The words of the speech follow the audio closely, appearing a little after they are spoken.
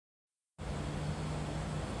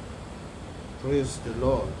Praise the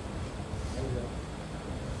Lord,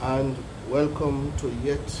 and welcome to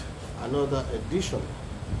yet another edition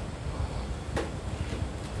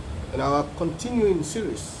in our continuing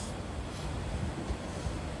series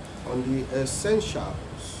on the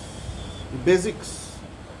essentials, the basics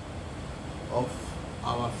of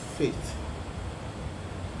our faith,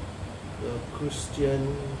 the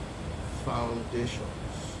Christian foundations.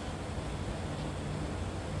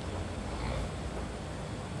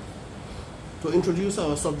 To introduce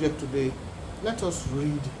our subject today, let us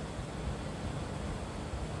read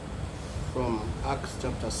from Acts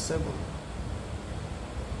chapter 7.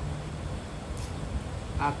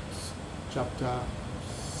 Acts chapter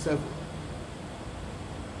 7.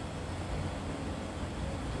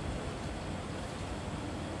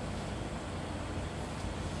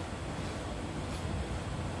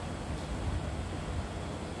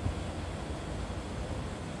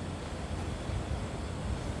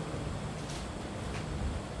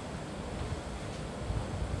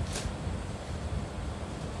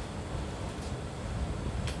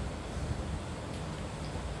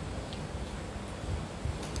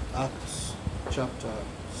 Acts chapter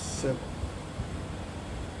 7,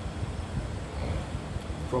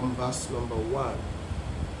 from verse number 1.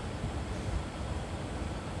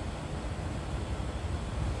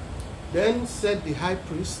 Then said the high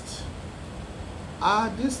priest, "Are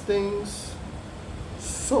these things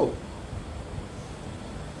so?"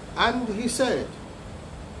 And he said,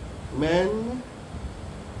 "Men,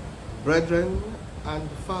 brethren, and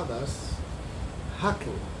fathers,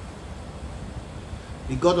 hearken.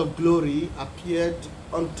 The God of glory appeared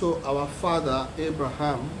unto our father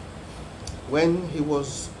Abraham when he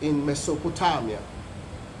was in Mesopotamia,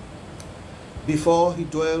 before he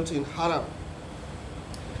dwelt in Haran,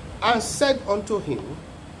 and said unto him,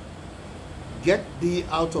 Get thee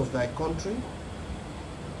out of thy country,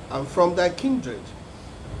 and from thy kindred,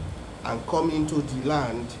 and come into the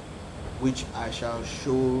land which I shall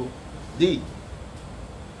show thee.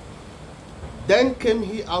 Then came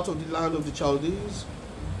he out of the land of the Chaldees,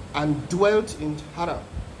 and dwelt in Haran.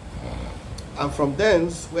 And from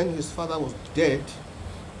thence, when his father was dead,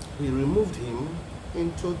 he removed him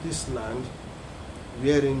into this land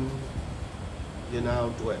wherein they now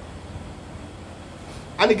dwell.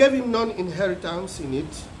 And he gave him none inheritance in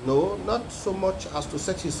it, no, not so much as to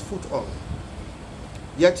set his foot on.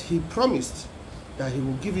 Yet he promised that he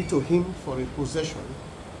would give it to him for a possession,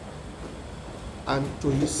 and to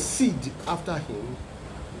his seed after him,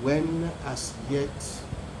 when as yet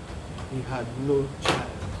he had no child.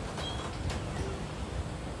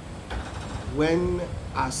 When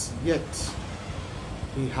as yet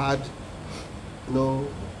he had no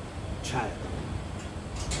child.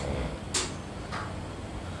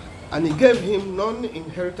 And he gave him none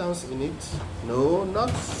inheritance in it, no,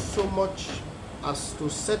 not so much as to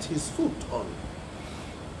set his foot on.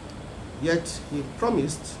 Yet he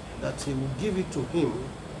promised that he would give it to him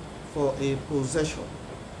for a possession,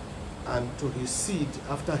 and to his seed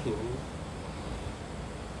after him,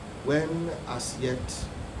 when as yet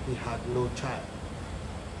he had no child.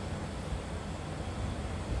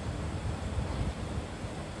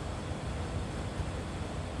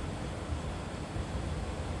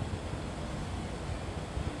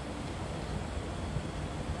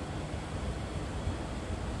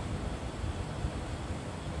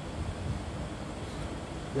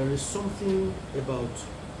 There is something about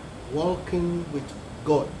walking with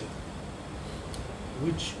God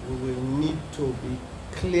which we will need to be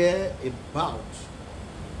clear about,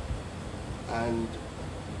 and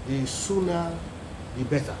the sooner the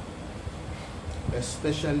better,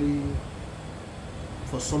 especially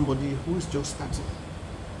for somebody who is just starting.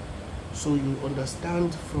 So you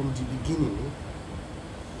understand from the beginning,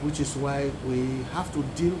 which is why we have to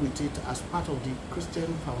deal with it as part of the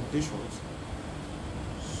Christian foundations,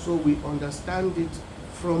 so we understand it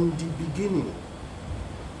from the beginning,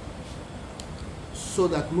 so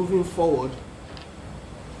that moving forward,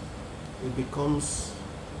 it becomes,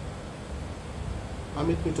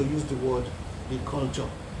 permit me to use the word, the culture.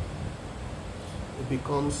 It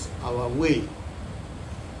becomes our way.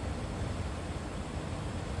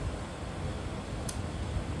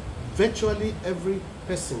 Virtually every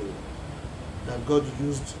person that God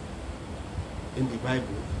used in the Bible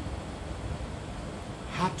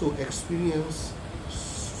had to experience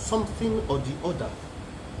something or the other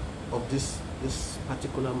of this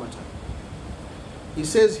particular matter. He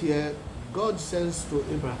says here, God says to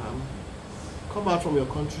Abraham, come out from your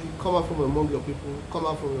country, come out from among your people, come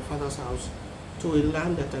out from your father's house to a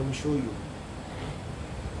land that I will show you.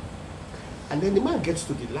 And then the man gets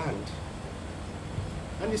to the land,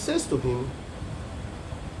 and he says to him,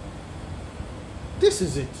 This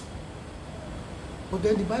is it. But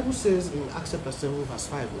then the Bible says in Acts chapter 7 verse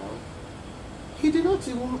 5 now, he did not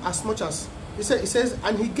even as much as, it says,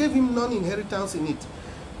 and he gave him none inheritance in it.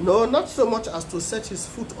 No, not so much as to set his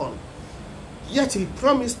foot on. Yet he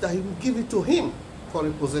promised that he would give it to him for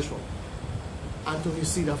a possession and to his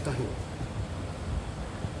seed after him.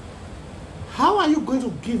 How are you going to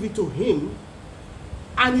give it to him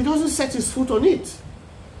and he doesn't set his foot on it?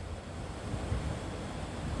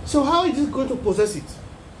 So how is he going to possess it?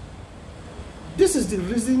 This is the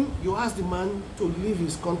reason you ask the man to leave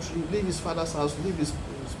his country, leave his father's house, leave his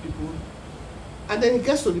people, and then he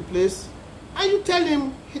gets to the place and you tell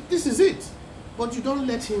him, this is it, but you don't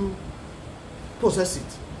let him possess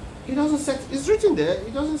it. He doesn't set, it's written there,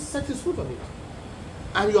 he doesn't set his foot on it.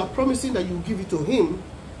 And you are promising that you give it to him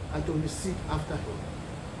and to his seed after him.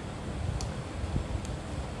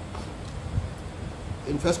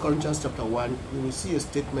 In 1 Corinthians chapter 1, you will see a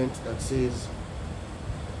statement that says,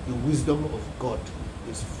 the wisdom of God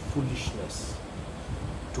is foolishness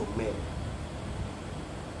to men.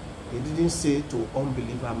 He didn't say to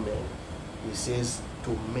unbeliever men. He says to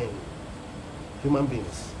men, human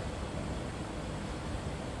beings.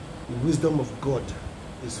 The wisdom of God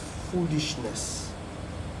is foolishness.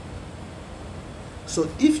 So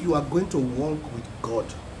if you are going to walk with God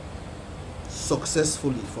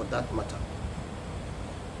successfully, for that matter,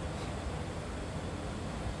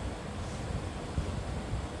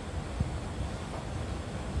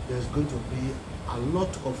 there's going to be a lot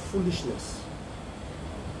of foolishness.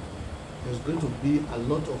 There's going to be a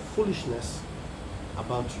lot of foolishness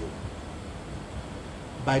about you.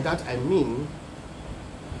 By that I mean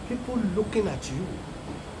people looking at you,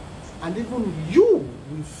 and even you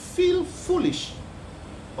will feel foolish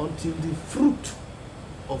until the fruit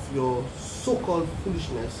of your so-called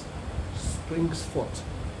foolishness springs forth.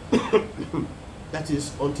 That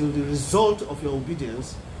is, until the result of your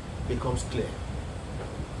obedience becomes clear.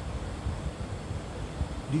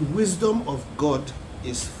 The wisdom of God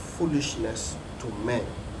is foolishness to men.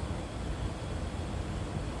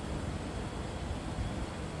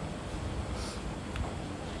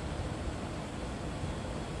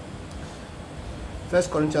 First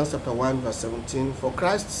Corinthians chapter 1 verse 17, for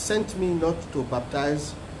Christ sent me not to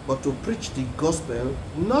baptize, but to preach the gospel,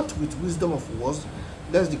 not with wisdom of words,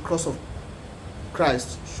 lest the cross of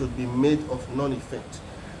Christ should be made of none effect.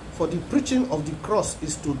 For the preaching of the cross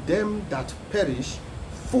is to them that perish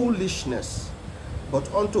foolishness, but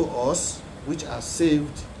unto us which are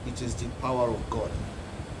saved it is the power of God.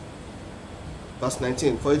 Verse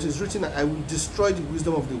 19, for it is written, I will destroy the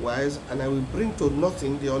wisdom of the wise, and I will bring to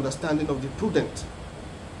nothing the understanding of the prudent.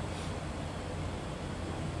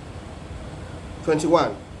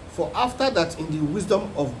 21, for after that in the wisdom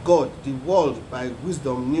of God the world by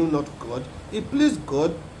wisdom knew not God, it pleased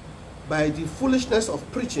God by the foolishness of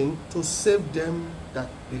preaching to save them that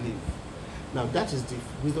believe. Now that is the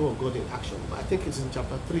wisdom of God in action. But I think it's in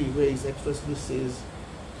chapter 3 where he expressly says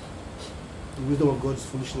the wisdom of God is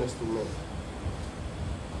foolishness to men.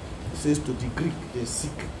 He says to the Greek they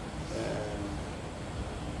seek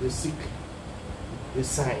a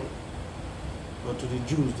sign, but to the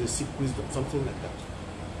Jews they seek wisdom, something like that.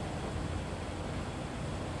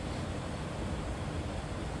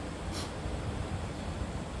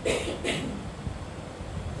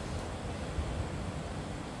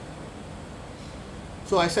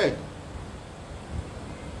 So I said,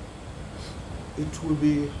 it will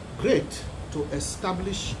be great to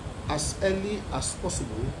establish as early as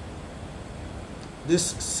possible this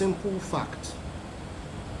simple fact: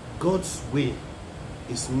 God's way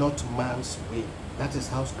is not man's way. That is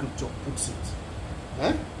how scripture puts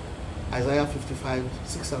it. Isaiah 55,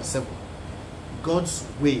 6 and 7. God's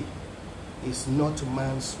way is not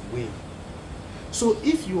man's way. So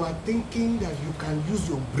if you are thinking that you can use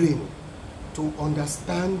your brain to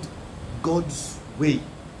understand God's way,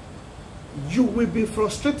 you will be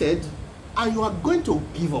frustrated and you are going to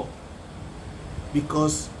give up,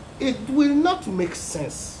 because it will not make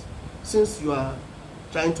sense. Since you are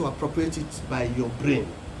trying to appropriate it by your brain,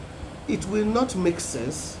 it will not make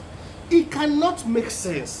sense. It cannot make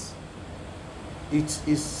sense. It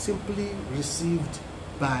is simply received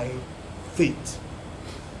by faith.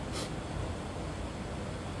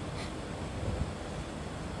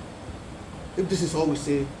 If this is all we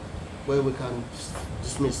say, well, we can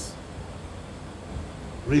dismiss.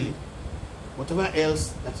 Really, whatever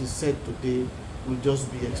else that is said today will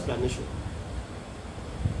just be explanation.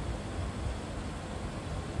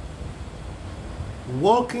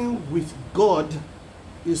 Walking with God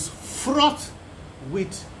is fraught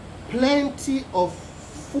with plenty of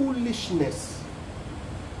foolishness.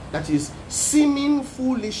 That is seeming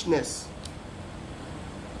foolishness.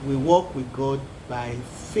 We walk with God by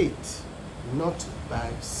faith, not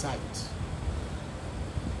by sight.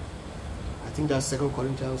 I think that's 2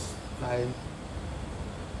 Corinthians 5,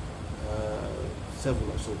 7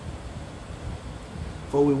 or so.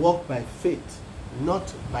 For we walk by faith,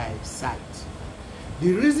 not by sight.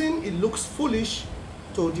 The reason it looks foolish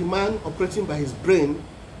to the man operating by his brain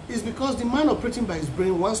is because the man operating by his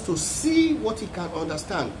brain wants to see what he can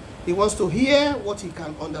understand. He wants to hear what he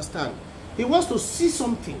can understand. He wants to see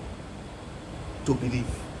something to believe.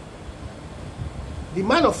 The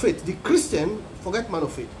man of faith, the Christian, forget man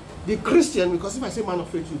of faith. The Christian, because if I say man of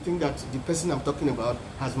faith, you think that the person I'm talking about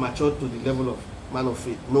has matured to the level of man of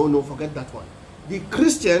faith. No, no, forget that one. The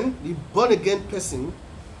Christian, the born-again person,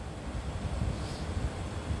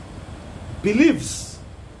 believes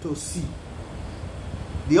to see.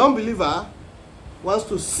 The unbeliever wants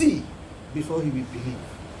to see before he will believe.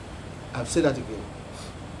 I've said that again.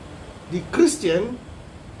 The Christian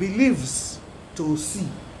believes to see.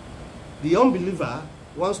 The unbeliever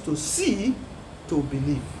wants to see to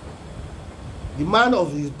believe. The man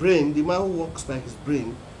of his brain, the man who walks by his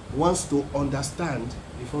brain, wants to understand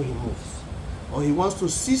before he moves. Or he wants to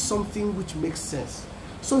see something which makes sense.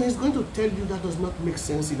 So he's going to tell you that does not make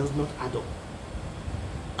sense, it does not add up.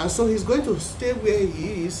 And so he's going to stay where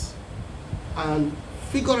he is and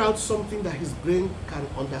figure out something that his brain can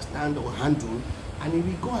understand or handle, and he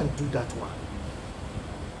will go and do that one.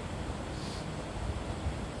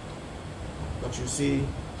 But you see,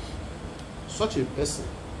 such a person,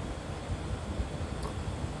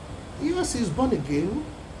 yes, he's born again,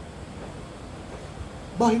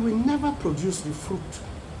 but he will never produce the fruit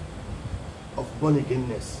of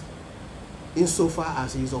born-againness insofar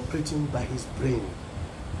as he is operating by his brain.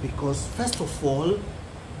 Because first of all,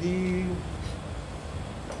 the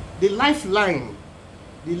lifeline,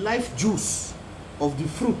 the life juice of the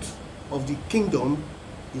fruit of the kingdom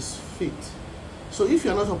is faith. So if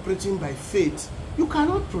you are not operating by faith, you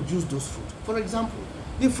cannot produce those fruit. For example,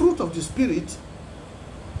 the fruit of the Spirit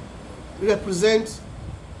represents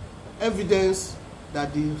evidence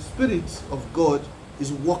that the Spirit of God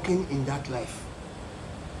is working in that life.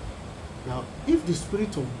 Now, if the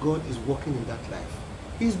Spirit of God is working in that life,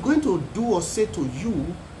 He's going to do or say to you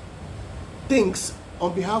things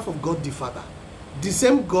on behalf of God the Father. The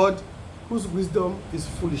same God whose wisdom is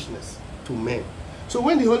foolishness to men. So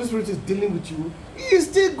when the Holy Spirit is dealing with you, He is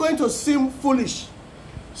still going to seem foolish.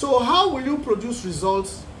 So how will you produce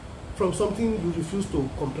results from something you refuse to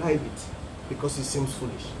comply with because it seems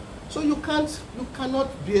foolish? So you cannot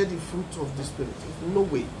bear the fruit of the Spirit. There's no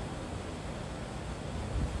way.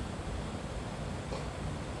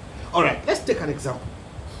 All right, let's take an example.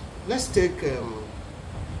 Let's take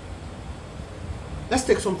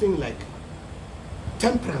something like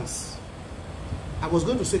temperance. I was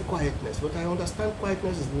going to say quietness, but I understand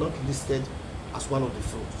quietness is not listed as one of the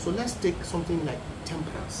fruits. So let's take something like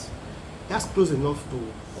temperance. That's close enough to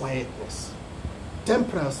quietness.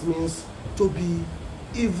 Temperance means to be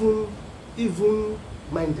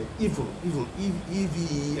even-minded, even,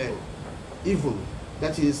 E-V-E-N, even.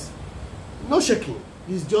 That is, no shaking.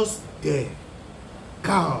 It's just there,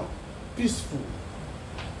 calm, peaceful.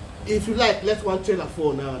 If you like, let one trailer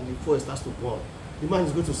fall now and before it starts to burn. The man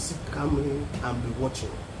is going to sit calmly and be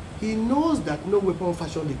watching. He knows that no weapon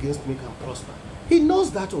fashioned against me can prosper. He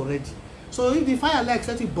knows that already. So if the fire likes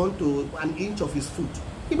let it burn to an inch of his foot,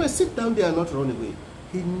 he may sit down there and not run away.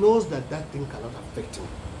 He knows that that thing cannot affect him.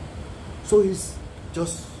 So he's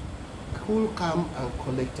just cool, calm, and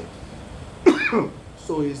collected.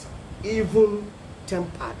 So he's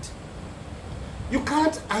even-tempered. You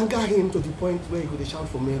can't anger him to the point where he could shout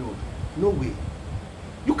for main road. No way.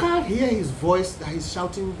 You can't hear his voice that he's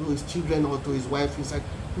shouting to his children or to his wife inside.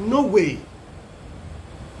 No way.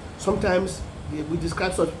 Sometimes we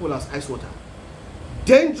describe such people as ice water.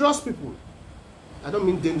 Dangerous people. I don't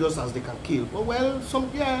mean dangerous as they can kill, but well,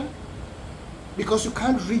 yeah. Because you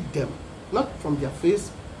can't read them. Not from their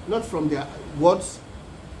face, not from their words.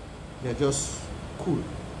 They're just cool.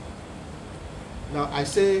 Now I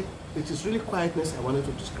say it is really quietness I wanted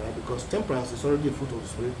to describe, because temperance is already a fruit of the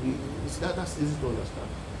Spirit. That's easy to understand.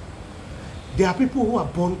 There are people who are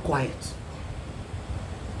born quiet,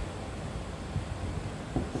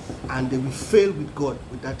 and they will fail with God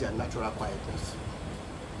without their natural quietness.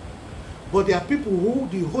 But there are people who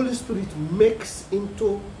the Holy Spirit makes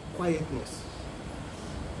into quietness.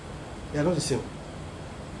 They are not the same.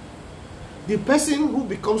 The person who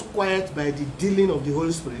becomes quiet by the dealing of the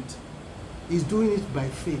Holy Spirit is doing it by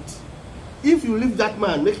faith. If you leave that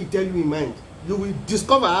man, make him tell you in mind, you will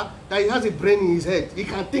discover that he has a brain in his head. He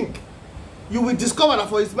can think. You will discover that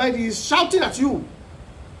for his mind, he is shouting at you.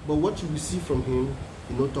 But what you will see from him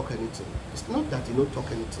he don't talk anything. It's not that he don't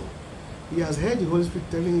talk anything. He has heard the Holy Spirit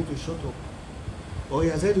telling him to shut up. Or he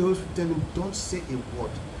has heard the Holy Spirit telling him, don't say a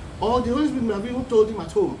word. Or the Holy Spirit may have even told him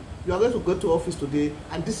at home, you are going to go to office today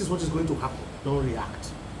and this is what is going to happen. Don't react.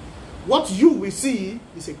 What you will see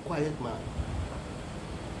is a quiet man.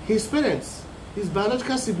 His parents, his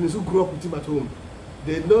biological siblings who grew up with him at home,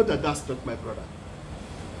 they know that that's not my brother.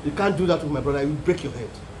 You can't do that with my brother, you will break your head.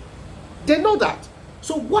 They know that.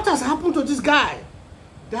 So what has happened to this guy?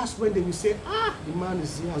 That's when they will say, the man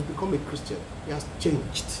he has become a Christian. He has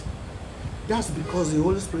changed. That's because the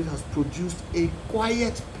Holy Spirit has produced a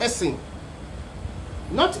quiet person.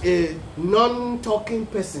 Not a non-talking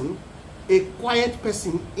person, a quiet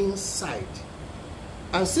person inside.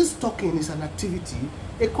 And since talking is an activity,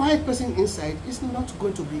 a quiet person inside is not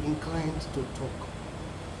going to be inclined to talk.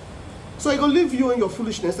 So it will leave you in your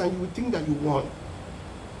foolishness and you will think that you won.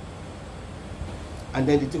 And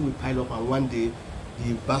then the thing will pile up and one day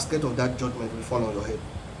the basket of that judgment will fall on your head.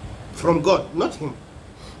 From God, not him.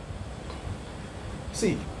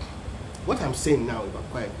 See, what I'm saying now about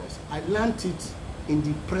quietness, I learned it in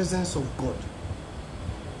the presence of God.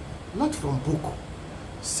 Not from book.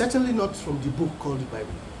 Certainly not from the book called the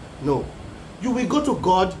Bible. No. You will go to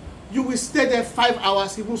God, you will stay there 5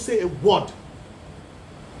 hours, he won't say a word.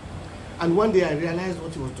 And one day I realized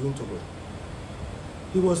what he was doing to me.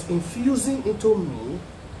 He was infusing into me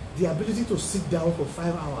the ability to sit down for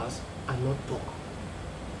 5 hours and not talk.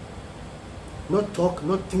 Not talk,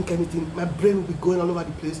 not think anything. My brain will be going all over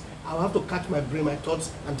the place. I'll have to catch my brain, my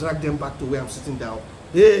thoughts, and drag them back to where I'm sitting down.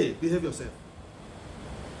 Hey, behave yourself.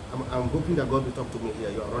 I'm hoping that God will talk to me here.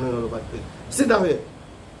 You are running all over the place. Sit down here.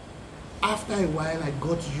 After a while, I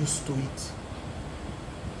got used to it.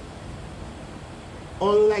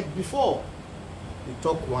 Unlike before, you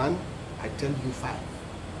talk one, I tell you 5.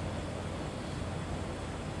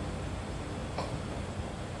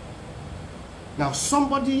 Now,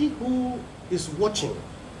 somebody who is watching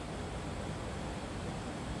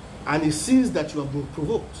and he sees that you have been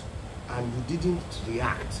provoked and you didn't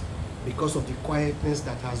react because of the quietness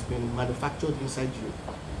that has been manufactured inside you,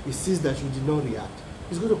 he sees that you did not react.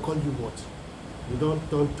 He's going to call you what? You don't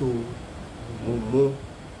turn to mumu.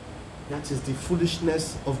 That is the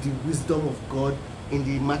foolishness of the wisdom of God in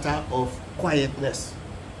the matter of quietness.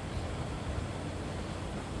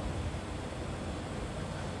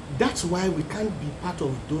 That's why we can't be part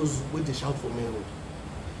of those when they shout for manhood.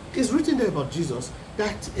 It's written there about Jesus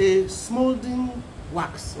that a smoldering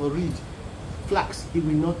wax or reed, flax, he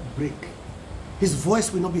will not break. His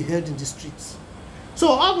voice will not be heard in the streets. So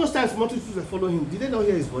all those times multitudes were following him, did they not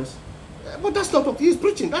hear his voice? But that's not what he's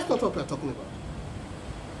preaching. That's not what we're talking about.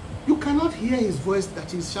 You cannot hear his voice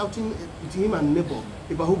that he's shouting with him and neighbor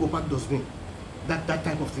about who go pack dustbin. That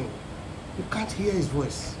type of thing. You can't hear his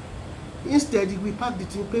voice. Instead, he will pack the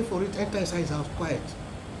thing, pay for it, enter inside his house quiet.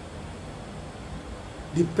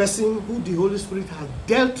 The person who the Holy Spirit has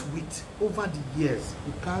dealt with over the years,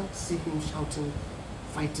 you can't see him shouting,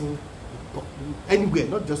 fighting, anywhere,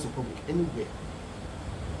 not just in public, anywhere.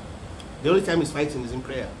 The only time he's fighting is in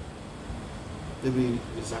prayer. Maybe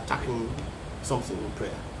he's attacking something in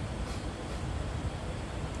prayer.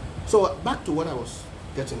 So back to what I was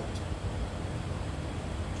getting at.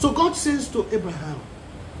 So God says to Abraham,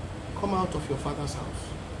 come out of your father's house.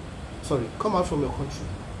 Sorry, come out from your country.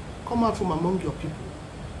 Come out from among your people.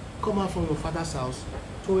 Come out from your father's house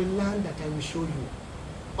to a land that I will show you.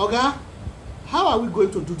 Oga, how are we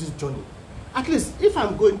going to do this journey? At least if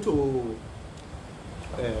I'm going to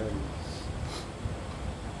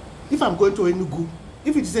Enugu,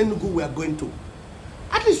 if it is Enugu we are going to,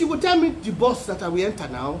 at least you will tell me the bus that I will enter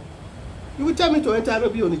now. You will tell me to enter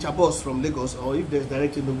maybe Onitsha bus from Lagos, or if there's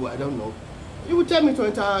direct Enugu, I don't know. You will tell me to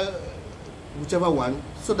enter whichever one,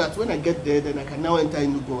 so that when I get there, then I can now enter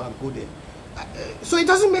Enugu and go there. So it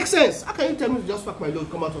doesn't make sense. How can you tell me to just pack my load,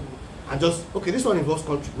 come out of and just, okay, this one involves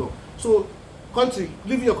country. No. So country,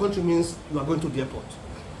 leaving your country means you are going to the airport.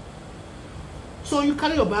 So you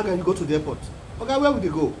carry your bag and you go to the airport. Okay, where would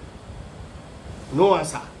you go? No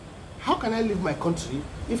answer. How can I leave my country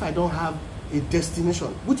if I don't have a destination?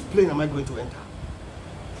 Which plane am I going to enter?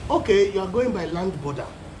 Okay, you are going by land border.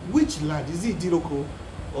 Which land? Is it Diroko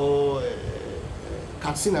or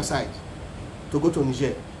Katsina side to go to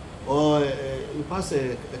Niger? Or you pass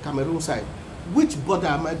the Cameroon side? Which border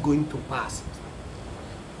am I going to pass?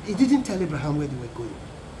 He didn't tell Abraham where they were going.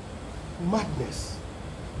 Madness.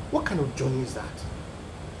 What kind of journey is that?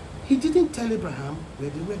 He didn't tell Abraham where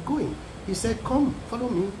they were going. He said, come, follow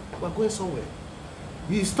me, we're going somewhere.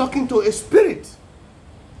 He is talking to a spirit.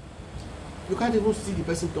 You can't even see the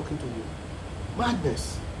person talking to you.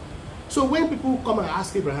 Madness. So when people come and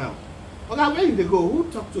ask Abraham, Okay, where did they go? Who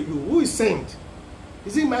talked to you? Who is sent?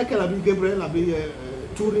 Is it Michael, Abi Gabriel, Abi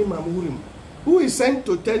Turim, and Urim? Who is sent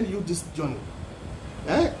to tell you this journey?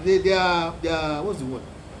 They are, what's the word?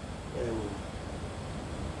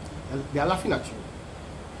 They are laughing at you.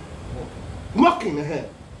 Mocking. They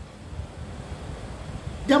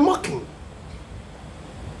are mocking.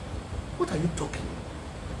 What are you talking?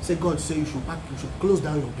 Say God say you should close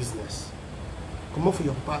down your business. Come off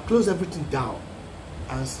your part, close everything down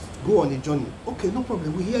and go on a journey. Okay, no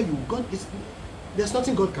problem. We hear you. There's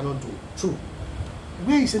nothing God cannot do. True.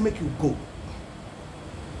 Where he say make you go?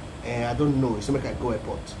 I don't know. He say make I go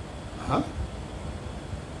airport.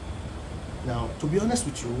 Now, to be honest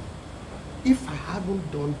with you, if I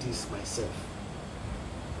haven't done this myself,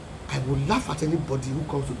 I would laugh at anybody who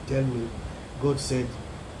comes to tell me, God said,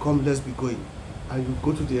 come, let's be going. And you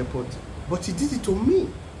go to the airport. But he did it to me.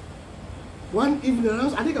 One evening,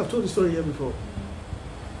 I think I've told the story here before.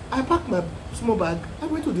 I packed my small bag. I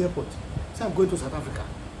went to the airport. Said I'm going to South Africa.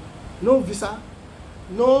 No visa.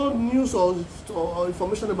 No news or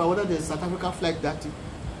information about whether there's a South Africa flight that day.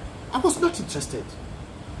 I was not interested.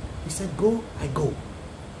 He said, go, I go.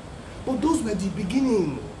 But those were the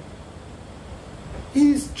beginning.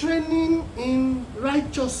 He is training in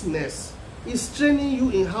righteousness. He's training you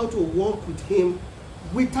in how to walk with him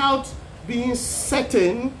without being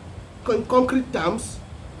certain in concrete terms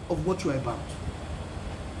of what you are about.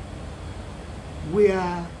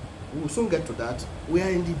 We'll soon get to that. We are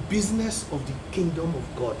in the business of the kingdom of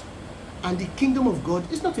God. And the kingdom of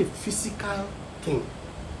God is not a physical thing.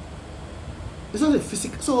 It's not a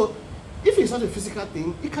physical. So, if it's not a physical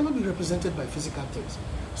thing, it cannot be represented by physical things.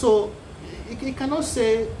 So, it cannot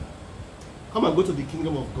say, come and go to the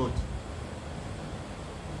kingdom of God.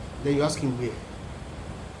 Then you ask him where.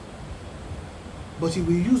 But he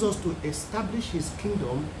will use us to establish his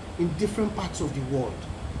kingdom in different parts of the world,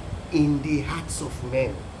 in the hearts of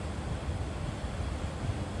men.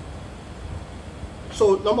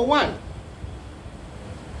 So, number one,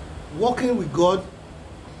 walking with God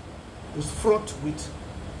is fraught with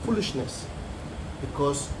foolishness,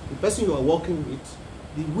 because the person you are walking with,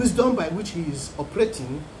 the wisdom by which he is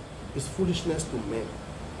operating is foolishness to men.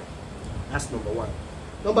 That's number one.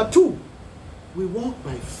 Number two, we walk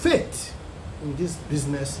by faith in this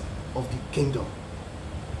business of the kingdom.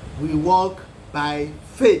 We walk by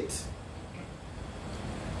faith.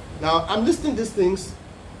 Now, I'm listing these things.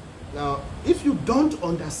 Now, if you don't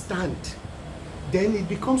understand, then it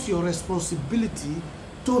becomes your responsibility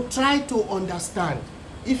to try to understand.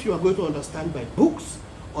 If you are going to understand by books,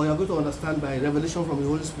 or you are going to understand by revelation from the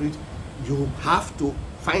Holy Spirit, you have to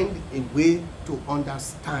find a way to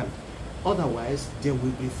understand. Otherwise, there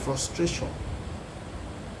will be frustration.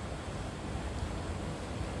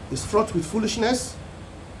 It's fraught with foolishness.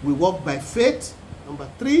 We walk by faith. Number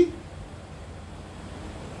three,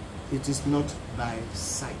 it is not by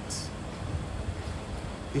sight.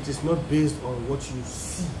 It is not based on what you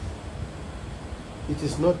see. It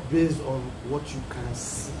is not based on what you can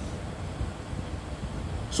see.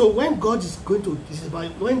 So when God is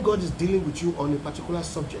when God is dealing with you on a particular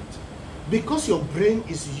subject, because your brain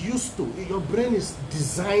is used to, your brain is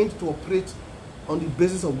designed to operate on the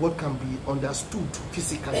basis of what can be understood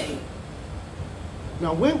physically.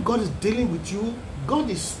 Now, when God is dealing with you, God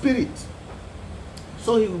is spirit.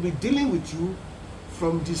 So he will be dealing with you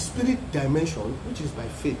from the spirit dimension, which is by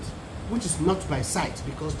faith, which is not by sight,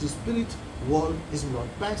 because the spirit world is not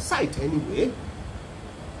by sight anyway.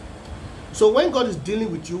 So when God is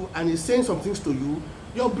dealing with you and he's saying some things to you,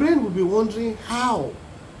 your brain will be wondering how,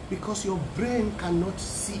 because your brain cannot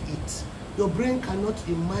see it. Your brain cannot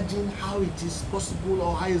imagine how it is possible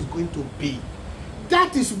or how it's going to be.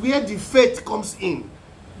 That is where the faith comes in.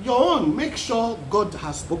 Your own, make sure God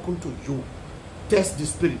has spoken to you. Test the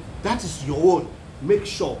spirit. That is your own. Make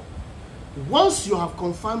sure. Once you have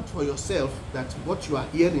confirmed for yourself that what you are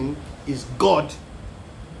hearing is God,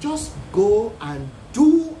 just go and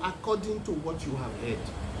do according to what you have heard.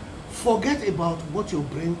 Forget about what your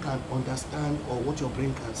brain can understand or what your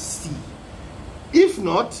brain can see. If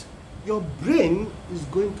not, your brain is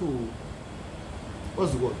going to,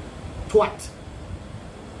 what's the word? Twat.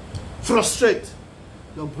 Frustrate.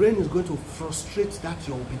 Your brain is going to frustrate that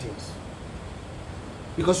your obedience.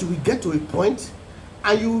 Because you will get to a point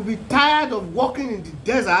and you will be tired of walking in the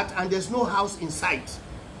desert and there's no house in sight.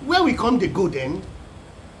 Where will come they go then?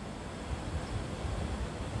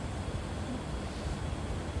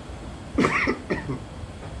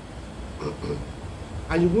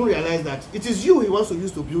 And you won't realize that it is you he wants to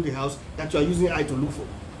use to build the house that you are using eye to look for.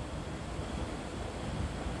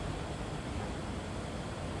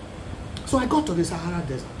 So I got to the Sahara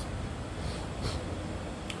Desert.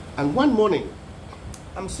 And one morning,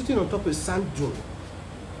 I'm sitting on top of a sand dune,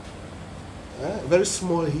 a very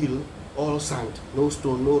small hill, all sand, no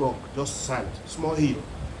stone, no rock, just sand, small hill.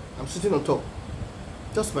 I'm sitting on top,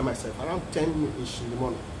 just by myself, around 10-ish in the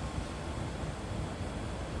morning.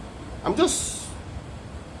 I'm just,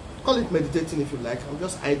 call it meditating if you like, I'm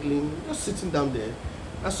just idling, just sitting down there.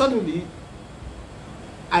 And suddenly,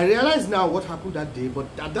 I realized now what happened that day, but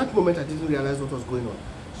at that moment I didn't realize what was going on.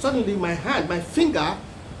 Suddenly my hand, my finger,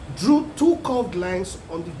 drew 2 curved lines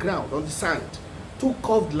on the ground, on the sand. 2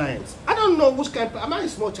 curved lines. I don't know which kind, am I a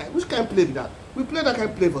small child? Which kind play with that? We play that kind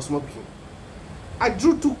of play for small people. I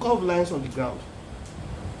drew 2 curved lines on the ground.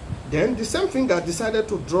 Then the same finger decided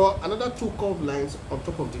to draw another 2 curved lines on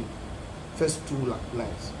top of the first 2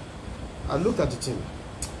 lines. I looked at the thing.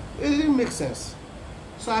 It didn't make sense.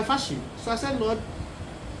 So I fasted. So I said, Lord,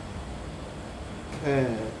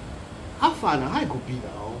 how far now? How I could be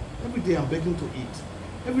now? Every day I'm begging to eat.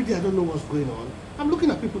 Every day I don't know what's going on. I'm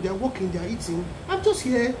looking at people, they're walking, they're eating. I'm just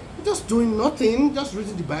here, just doing nothing, just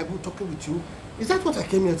reading the Bible, talking with you. Is that what I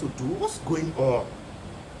came here to do? What's going on?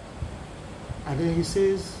 And then he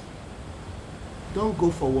says, don't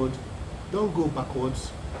go forward, don't go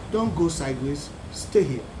backwards, don't go sideways, stay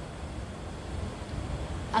here.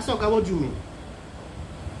 I said, okay, what do you mean?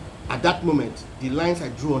 At that moment, the lines I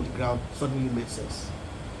drew on the ground suddenly made sense.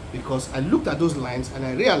 Because I looked at those lines and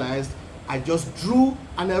I realized I just drew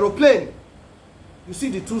an aeroplane. You see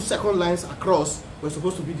the 2 second lines across were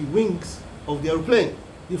supposed to be the wings of the aeroplane.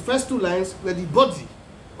 The first 2 lines were the body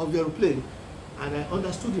of the aeroplane. And I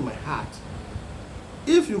understood in my heart,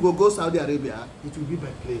 if you go Saudi Arabia, it will be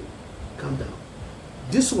by plane. Calm down.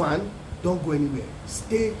 This one, don't go anywhere.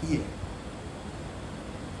 Stay here.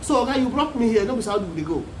 So, okay, you brought me here. Don't be Saudi, we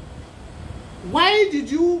go. Why did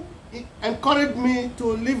you encourage me to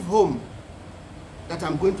leave home that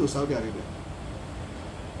I'm going to Saudi Arabia?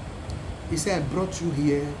 He said, I brought you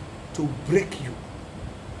here to break you.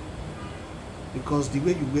 Because the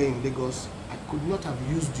way you were in Lagos, I could not have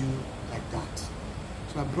used you like that.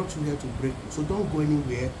 So I brought you here to break you. So don't go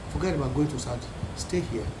anywhere. Forget about going to Saudi. Stay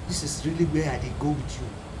here. This is really where I did go with you.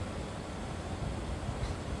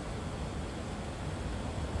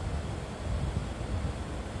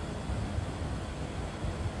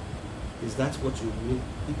 Is that what you mean?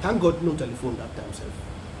 Thank God no telephone that time, sir.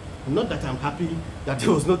 Not that I'm happy that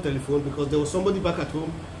there was no telephone, because there was somebody back at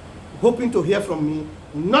home hoping to hear from me.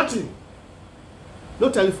 Nothing.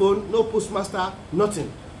 No telephone, no postmaster,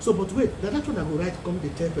 nothing. So, but wait, that's when I go right, come the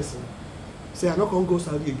 10th person. Say, I'm not going to go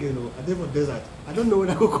Saudi again, or I for desert. I don't know when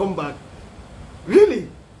I go come back. Really?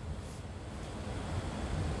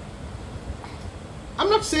 I'm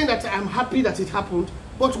not saying that I'm happy that it happened,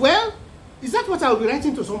 but well, is that what I'll be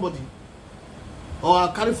writing to somebody? Or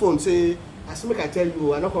I'll carry phone, say, I make I tell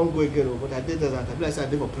you, I'm not going to go again, but I did that. I feel like I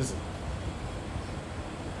did for prison.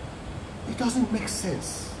 It doesn't make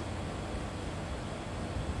sense.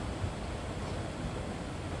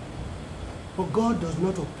 But God does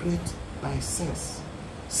not operate by sense.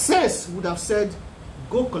 Sense would have said,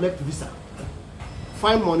 go collect visa,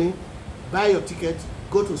 find money, buy your ticket,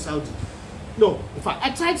 go to Saudi. No, in fact,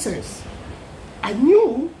 I tried sense. I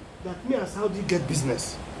knew that me and Saudi get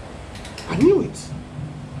business. I knew it.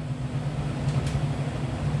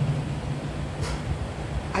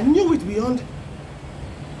 I knew it beyond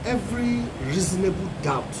every reasonable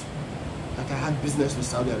doubt that I had business with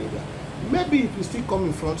Saudi Arabia. Maybe it will still come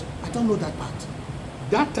in front. I don't know that part.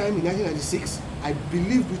 That time in 1996, I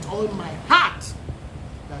believed with all my heart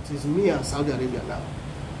that is me and Saudi Arabia now.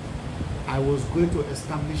 I was going to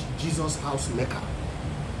establish Jesus House Mecca.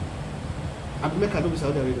 And Mecca, don't be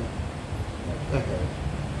Saudi Arabia.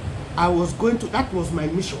 I was going to, that was my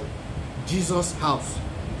mission. Jesus House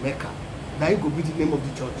Mecca. That could be the name of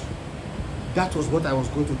the church. That was what I was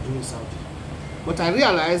going to do in Saudi. But I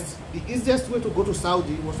realized the easiest way to go to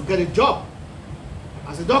Saudi was to get a job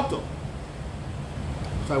as a doctor.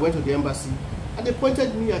 So I went to the embassy and they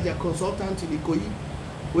pointed me as their consultant in Ikoyi,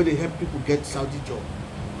 where they help people get Saudi job.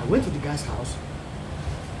 I went to the guy's house,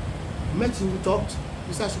 met him, we talked.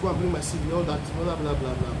 He said I should go and bring my CV, all that, blah, blah,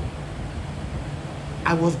 blah, blah.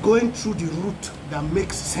 I was going through the route that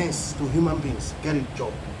makes sense to human beings, get a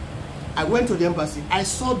job. I went to the embassy, I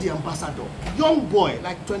saw the ambassador, young boy,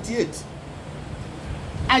 like 28.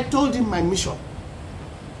 I told him my mission.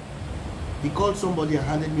 He called somebody and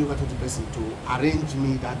handed me over to the person to arrange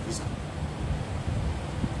me that visa.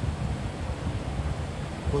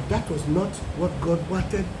 But that was not what God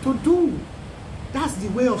wanted to do. That's the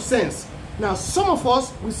way of sense. Now, some of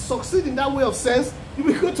us will succeed in that way of sense. If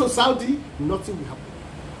we go to Saudi, nothing will happen.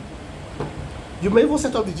 You may even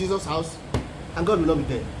set up the Jesus house and God will not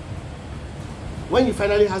be there. When he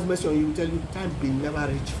finally has mercy on you, he will tell you, time be never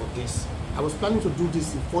reach for this. I was planning to do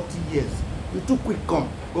this in 40 years. You too quick, come,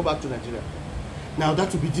 go back to Nigeria. Now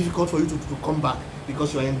that will be difficult for you to come back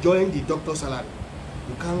because you are enjoying the doctor's salary.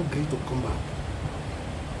 You can't agree to come back.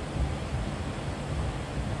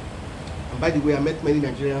 And by the way, I met many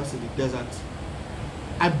Nigerians in the desert.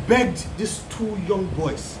 I begged these two young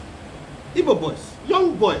boys, Igbo boys,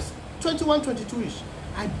 young boys, 21, 22-ish.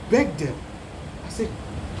 I begged them. I said,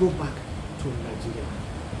 go back to Nigeria.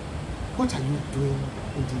 What are you doing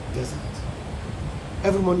in the desert?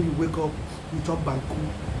 Every morning you wake up, you chop banku,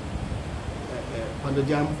 pounded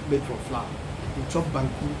yam made from flour. You chop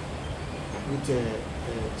banku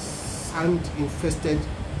with sand-infested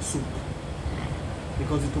soup.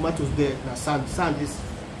 Because the tomatoes there, now sand is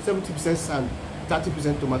 70% sand,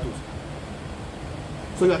 30% tomatoes.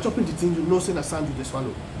 So you are chopping the thing, you know say the sand you just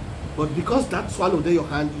swallow. But because that swallow there your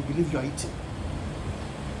hand, you believe you are eating.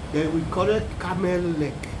 Then we call it camel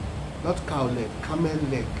leg, not cow leg, camel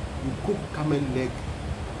leg. You cook camel leg,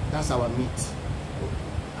 that's our meat.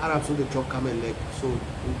 Arabs don't chop camel leg, so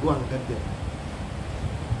we go and get them.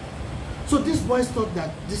 So these boys thought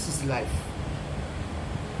that this is life.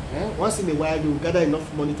 Once in a while, you gather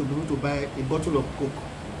enough money to be able to buy a bottle of Coke,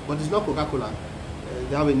 but it's not Coca-Cola.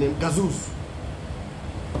 They have a name, Gazoos.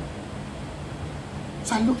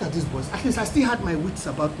 So I looked at these boys. At least I still had my wits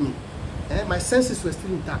about me. My senses were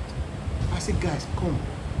still intact. I said, guys, come,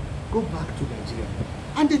 go back to Nigeria.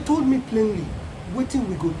 And they told me plainly, waiting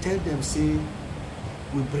we go tell them, say,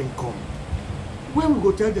 we bring come. When we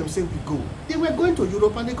go tell them, say, we go. They were going to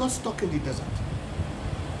Europe and they got stuck in the desert.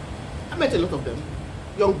 I met a lot of them.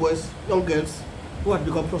 Young boys, young girls who had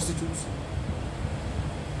become prostitutes.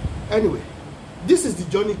 Anyway, this is the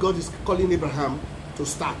journey God is calling Abraham to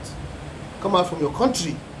start. Come out from your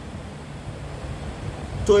country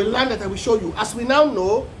to a land that I will show you. As we now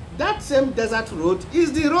know, that same desert road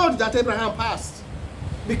is the road that Abraham passed.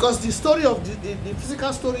 Because the story of the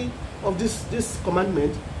physical story of this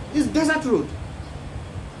commandment is desert road.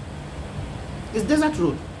 It's desert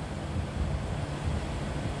road.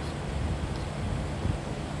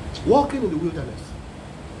 Walking in the wilderness.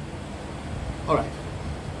 All right.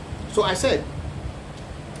 So I said,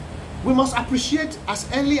 we must appreciate as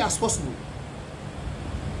early as possible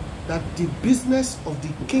that the business of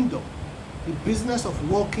the kingdom, the business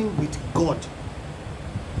of walking with God,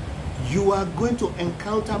 you are going to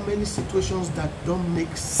encounter many situations that don't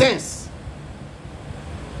make sense.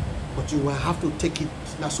 But you will have to take it,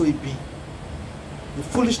 that's so it be. The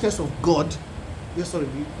foolishness of God,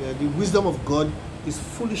 the wisdom of God is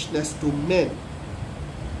foolishness to men,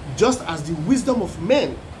 just as the wisdom of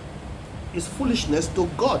men is foolishness to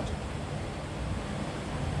God.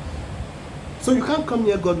 So you can't come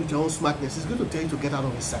near God with your own smartness. He's going to tell you to get out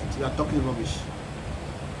of his sight. You are talking rubbish.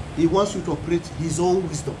 He wants you to operate his own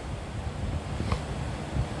wisdom.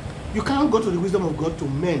 You can't go to the wisdom of God to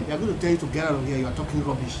men. They are going to tell you to get out of here. You are talking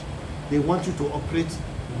rubbish. They want you to operate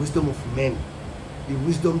the wisdom of men, the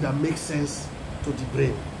wisdom that makes sense to the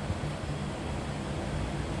brain.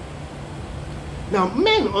 Now,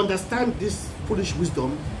 men understand this foolish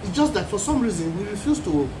wisdom. It's just that for some reason we refuse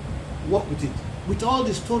to work with it. With all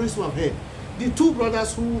the stories we have heard, the two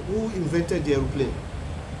brothers who invented the aeroplane,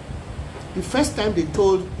 the first time they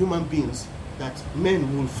told human beings that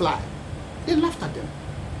men will fly, they laughed at them.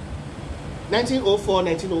 1904,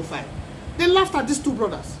 1905. They laughed at these two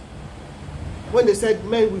brothers when they said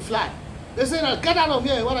men will fly. They said, get out of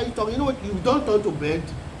here, what are you talking? You know what? You don't turn to bed.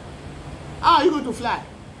 How are you going to fly?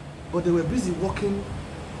 But they were busy working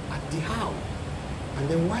at the how. And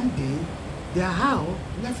then one day, their how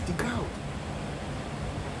left the ground.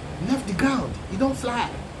 Left the ground. You don't fly.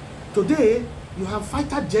 Today, you have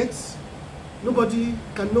fighter jets. Nobody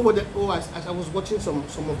can know what they... Oh, as I was watching some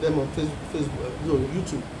of them on Facebook,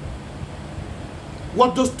 YouTube.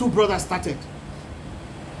 What those two brothers started.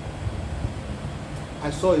 I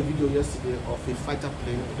saw a video yesterday of a fighter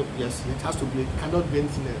plane. Yes, it has to be, it cannot be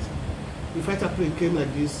anything else. The fighter plane came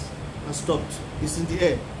like this and stopped. It's in the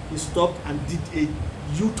air. He stopped and did a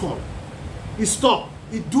U-turn. He stopped.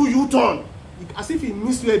 He do U-turn. As if he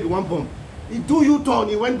missed where he one bomb. He do U-turn.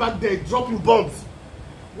 He went back there dropping bombs.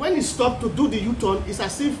 When he stopped to do the U-turn, it's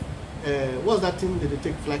as if, what's that thing that they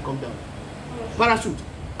take flight come down? Parachute.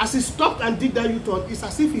 As he stopped and did that U-turn, it's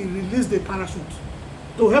as if he released the parachute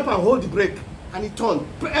to help and hold the brake. And he turned.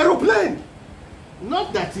 Aeroplane!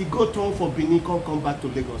 Not that he go turn for Benin, come back to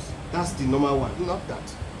Lagos. That's the normal one. Not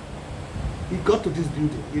that. He got to this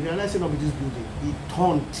building. He realized not with this building. He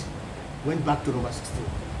turned, went back to number 16.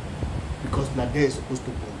 Because Nader is supposed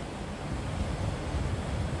to bomb.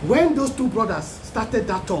 When those two brothers started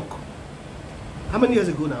that talk, how many years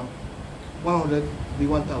ago now? 100 be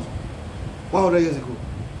 1,000. 100 years ago.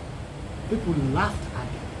 People laughed at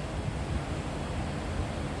them.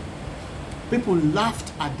 People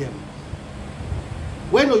laughed at them.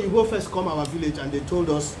 When Oyibo first come our village and they told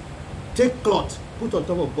us, take cloth, put on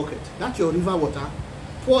top of bucket. That's your river water.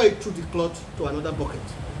 Pour it through the cloth to another bucket.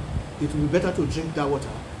 It will be better to drink that water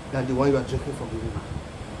than the one you are drinking from the river.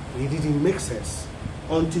 It didn't make sense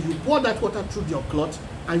until you pour that water through your cloth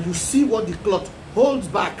and you see what the cloth holds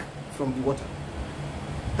back from the water.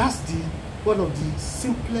 That's one of the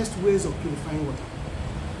simplest ways of purifying water.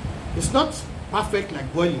 It's not perfect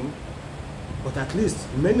like boiling, but at least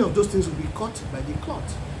many of those things will be caught by the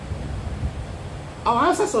cloth. Our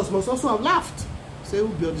ancestors must also have laughed. Say, who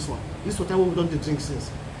built this one? This water we don't drink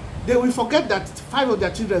since. They will forget that 5 of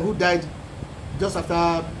their children who died just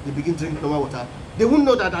after they begin drinking normal water, they won't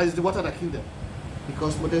know that is the water that killed them,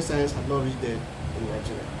 because modern science had not reached there in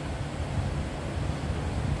Nigeria.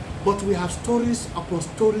 But we have stories upon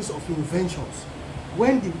stories of inventions.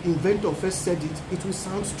 When the inventor first said it, it will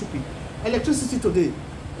sound stupid. Electricity today,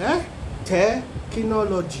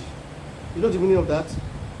 technology. You know the meaning of that?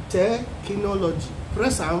 Technology.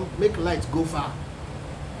 Press and make light go far.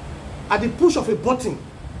 At the push of a button,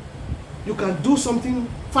 you can do something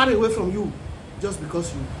far away from you just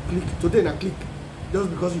because you click. Today na click. Just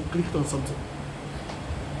because you clicked on something.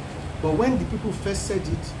 But when the people first said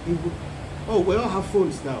it would, oh, we all have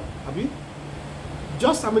phones now, have you?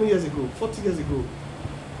 Just how many years ago? 40 years ago.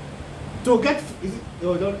 To get, is it,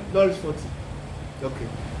 no, not reach 40. Okay.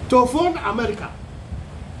 To phone America,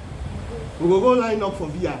 we will go line up for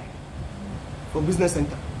VI, for business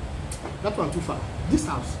center. That one too far. This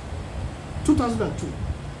house, 2002,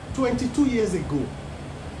 22 years ago,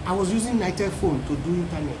 I was using Nitel phone to do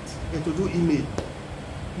internet and to do email.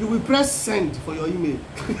 You will press send for your email.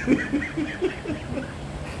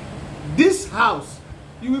 This house,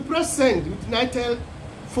 you will press send with Nitel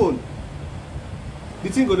phone. The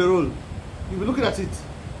thing go to roll. You will be looking at it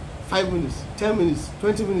 5 minutes, 10 minutes,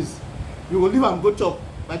 20 minutes. You will leave and go chop.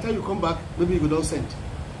 By the time you come back, maybe you will don't send.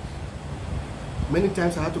 Many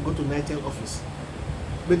times I had to go to Nitel office.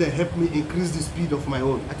 But they helped me increase the speed of my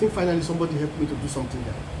own. I think finally somebody helped me to do something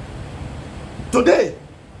there. Today,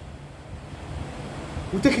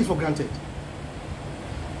 we take it for granted.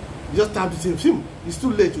 You just tap the same film. It's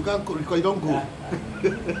too late. You can't record. You don't go.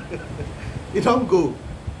 You don't go.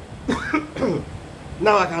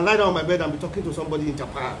 Now I can lie down on my bed and be talking to somebody in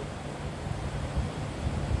Japan.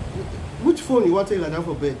 Which phone you want to lie down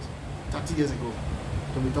for bed 30 years ago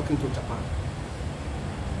to be talking to Japan?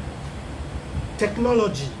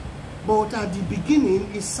 Technology. But at the beginning,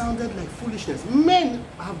 it sounded like foolishness. Men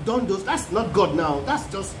have done those. That's not God now.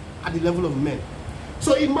 That's just at the level of men.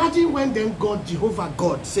 So imagine when then God, Jehovah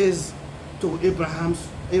God, says to Abraham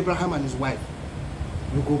and his wife,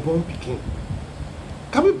 you go born Pekin.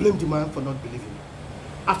 Can we blame the man for not believing?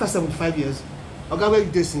 After 75 years, okay, where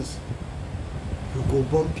you did since? You go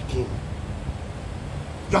born Pekin.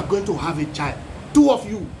 You are going to have a child. 2 of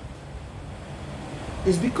you.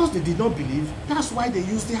 It's because they did not believe. That's why they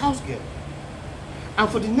used the house girl. And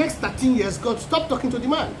for the next 13 years, God stopped talking to the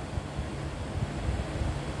man.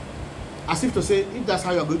 As if to say, if that's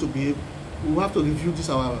how you are going to behave, we will have to review this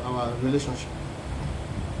our relationship.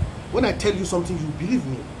 When I tell you something, you believe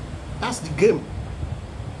me. That's the game.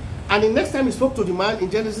 And the next time he spoke to the man in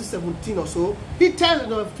Genesis 17 or so, he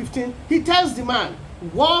tells 15, he tells the man,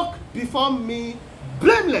 walk before me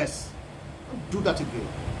blameless. Don't do that again.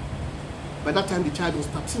 By that time the child was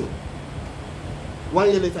 13. 1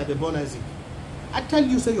 year later they born Isaac. I tell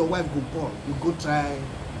you, say your wife go born, you go try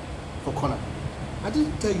for corner. I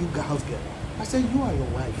didn't tell you house girl. I said you are your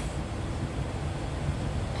wife.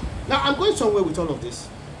 Now I'm going somewhere with all of this,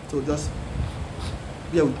 so just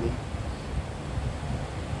bear with me.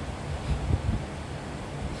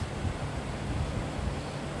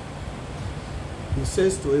 He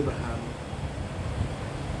says to Abraham,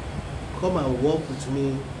 come and walk with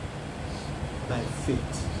me by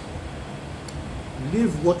faith.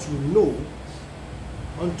 Leave what you know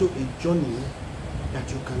onto a journey that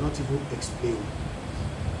you cannot even explain.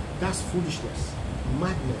 That's foolishness,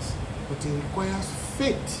 madness, but it requires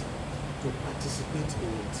faith to participate in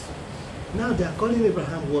it. Now they are calling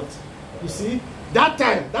Abraham what? You see, that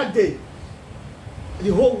time, that day,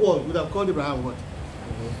 the whole world would have called Abraham what?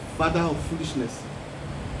 Father of foolishness.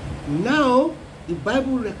 Now, the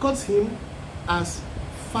Bible records him as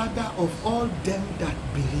father of all them that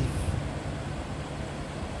believe.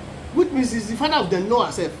 Which means he's the father of the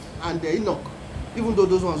Noah and the Enoch. Even though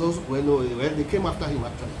those ones also, well, no, they came after him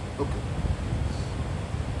actually. Okay.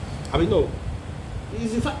 I mean, no.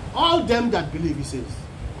 He's the all them that believe, he says.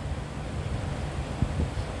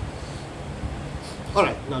 All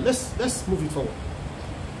right, now let's move it forward.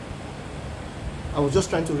 I was just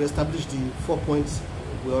trying to reestablish the 4 points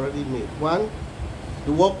we already made. One,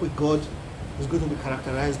 the walk with God is going to be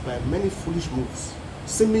characterized by many foolish moves,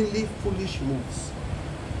 seemingly foolish moves,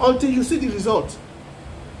 until you see the result.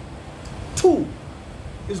 2,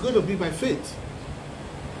 is going to be by faith.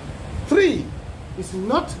 3, is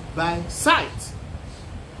not by sight.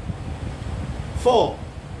 4,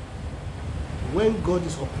 when God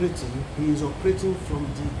is operating, he is operating from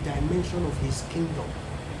the dimension of his kingdom.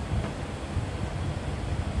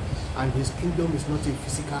 And his kingdom is not a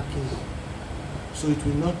physical kingdom. So it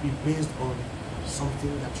will not be based on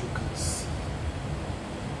something that you can see.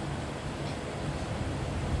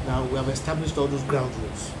 Now we have established all those ground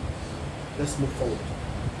rules. Let's move forward.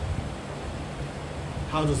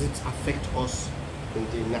 How does it affect us in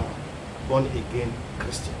the now? Born again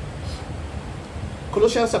Christian.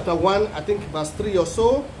 Colossians chapter 1, I think verse 3 or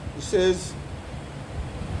so, it says,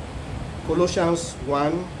 Colossians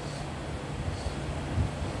 1,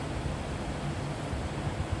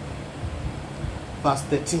 verse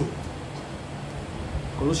 13.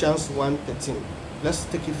 Colossians 1:13. Let's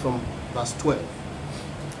take it from verse 12.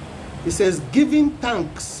 It says, giving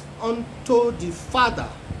thanks unto the Father,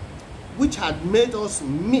 which had made us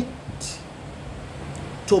meet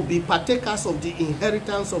to be partakers of the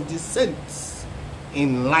inheritance of the saints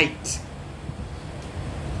in light.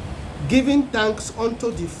 Giving thanks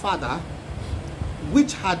unto the Father,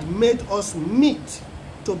 which had made us meet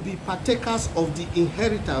to be partakers of the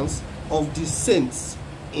inheritance of the saints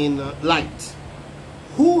in light,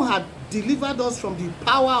 who had delivered us from the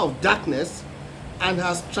power of darkness and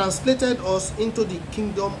has translated us into the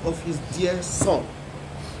kingdom of his dear Son.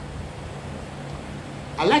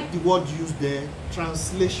 I like the word used there,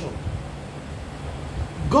 translation.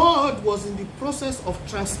 God was in the process of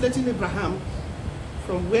translating Abraham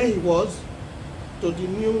from where he was to the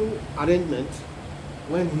new arrangement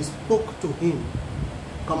when he spoke to him,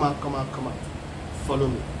 come out, come out, come out, follow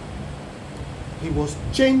me. He was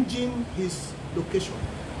changing his location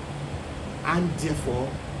and therefore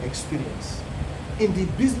experience. In the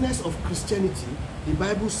business of Christianity, the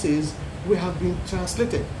Bible says we have been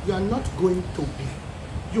translated. You are not going to be.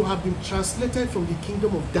 You have been translated from the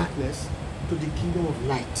kingdom of darkness to the kingdom of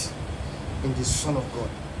light in the Son of God.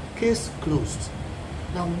 Case closed.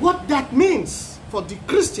 Now what that means for the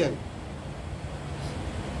Christian,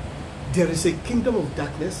 there is a kingdom of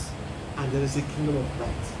darkness and there is a kingdom of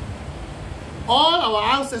light. All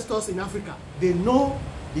our ancestors in Africa, they know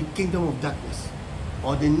the kingdom of darkness,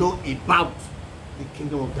 or they know about the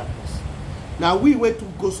kingdom of darkness. Now we went to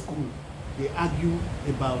go school, they argue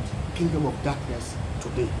about kingdom of darkness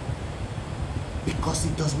today because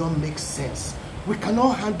it does not make sense. We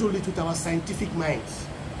cannot handle it with our scientific minds,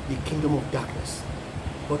 the kingdom of darkness.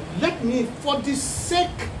 But let me, for the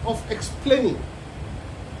sake of explaining,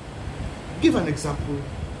 give an example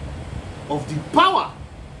of the power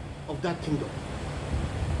of that kingdom.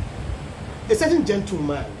 A certain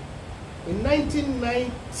gentleman in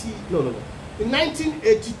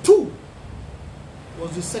 1982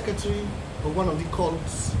 was the secretary of one of the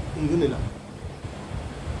cults in Unilag.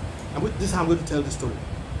 And with this, I'm going to tell the story.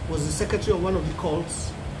 Was the secretary of one of the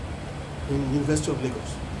cults in University of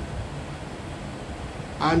Lagos.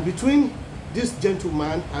 And between this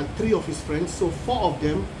gentleman and 3 of his friends, so 4 of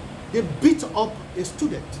them, they beat up a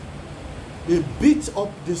student. They beat up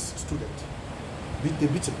this student. They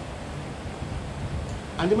beat him.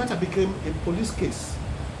 And the matter became a police case.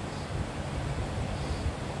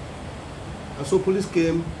 And so police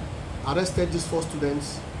came, arrested these 4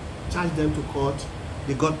 students, charged them to court,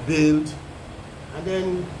 they got bailed, and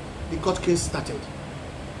then the court case started.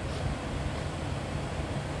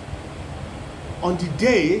 On the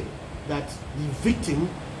day that the victim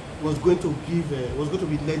was going to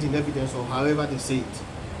be led in evidence, or however they say it,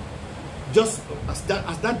 just as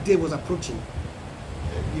that day was approaching,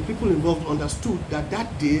 the people involved understood that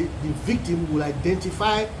that day the victim will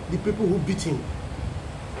identify the people who beat him.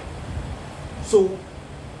 So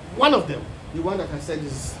one of them, the one that I said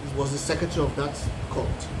was the secretary of that court,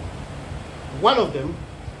 one of them,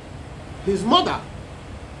 his mother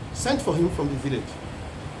sent for him from the village.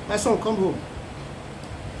 My son, come home.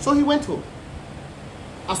 So he went home.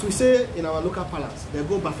 As we say in our local parlance, they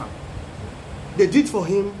go bafa. They did for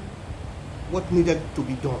him what needed to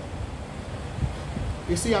be done.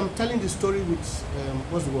 You see, I'm telling the story with,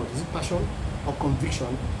 what's the word? Is it passion or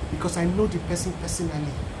conviction? Because I know the person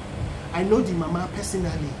personally. I know the mama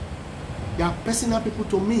personally. They are personal people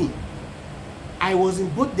to me. I was in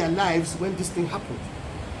both their lives when this thing happened.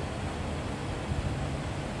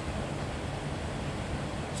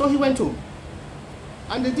 So he went home.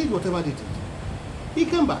 And they did whatever they did. He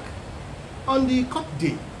came back. On the court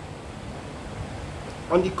day,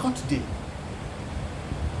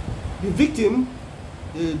 the victim,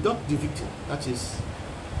 not the victim, that is,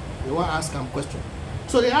 they want to ask him a question.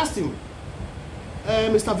 So they asked him,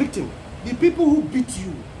 Mr. Victim, the people who beat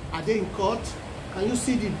you, are they in court? Can you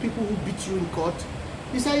see the people who beat you in court?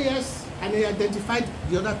 He said yes, and he identified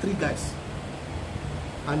the other 3 guys.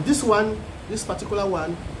 And this one, this particular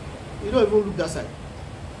one, he don't even look that side.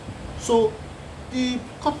 So the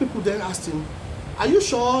court people then asked him, are you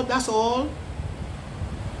sure that's all?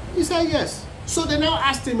 He said yes. So they now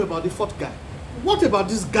asked him about the 4th guy. What about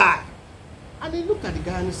this guy? And he looked at the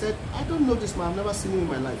guy and he said, I don't know this man, I've never seen him in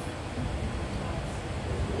my life.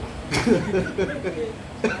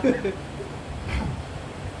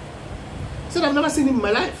 He said, I've never seen him in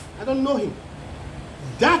my life. I don't know him.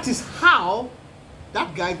 That is how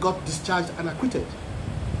that guy got discharged and acquitted.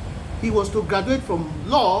 He was to graduate from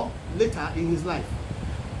law later in his life.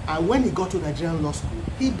 And when he got to Nigerian law school,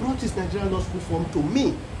 he brought his Nigerian law school form to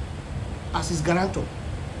me as his guarantor.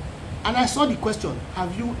 And I saw the question,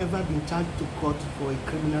 have you ever been charged to court for a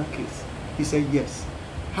criminal case? He said, yes.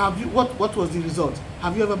 Have you, what was the result?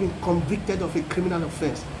 Have you ever been convicted of a criminal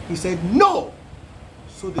offense? He said, no.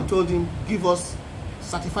 So they told him, give us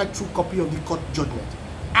certified true copy of the court judgment.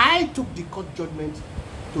 I took the court judgment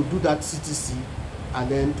to do that CTC and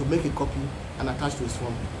then to make a copy and attach to his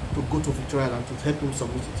form to go to Victoria and to help him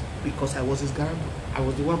submit it because I was his guarantor. I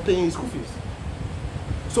was the one paying his school fees.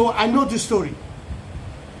 So I know this story.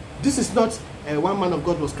 This is not one man of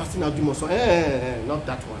God was casting out demons. So, not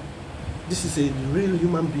that one. This is a real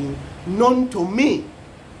human being known to me.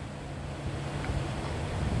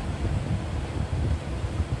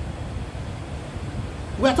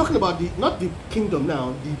 We are talking about not the kingdom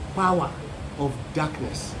now, the power of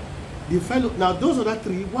darkness. The fellow, now those other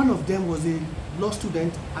 3, one of them was a law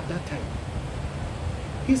student at that time.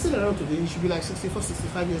 He's still around today. He should be like 64,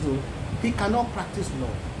 65 years old. He cannot practice law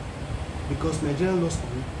because Nigerian law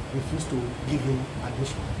school refused to give him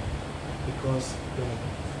admission because they're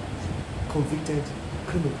convicted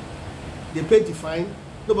criminal. They paid the fine.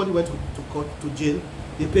 Nobody went to court, to jail.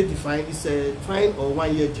 They paid the fine. It's a fine or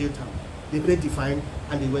 1 year jail term. They paid the fine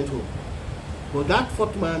and they went home. But that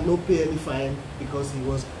 4th man no pay any fine because he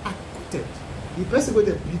was acquitted. The person with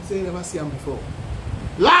the beat say never see him before.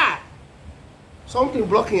 Lie! Something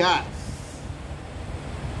blocking us.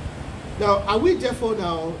 Now, are we therefore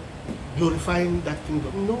now glorifying that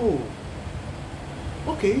kingdom? No.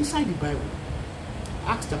 Okay, inside the Bible,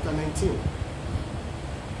 Acts chapter 19,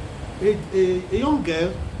 a young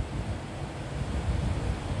girl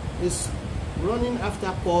is running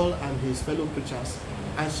after Paul and his fellow preachers,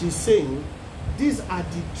 and she's saying, these are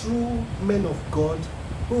the true men of God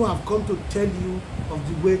who have come to tell you of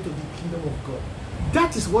the way to the kingdom of God.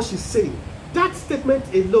 That is what she's saying. That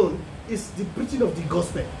statement alone is the preaching of the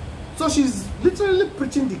gospel. So she's literally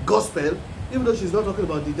preaching the gospel, even though she's not talking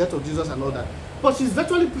about the death of Jesus and all that. But she's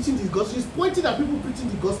virtually preaching the gospel. She's pointing at people preaching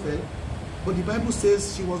the gospel. But the Bible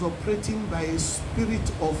says she was operating by a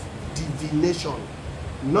spirit of divination,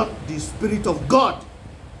 not the Spirit of God.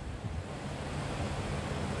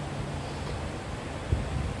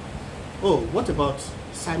 Oh, what about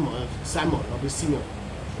Simon or the Simeon?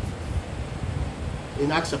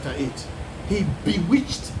 In Acts chapter 8, he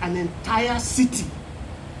bewitched an entire city.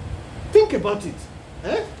 Think about it.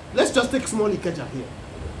 Let's just take small Ikeja here.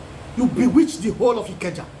 You bewitched the whole of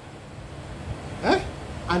Ikeja.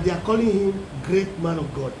 And they are calling him great man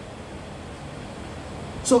of God.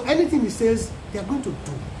 So anything he says, they are going to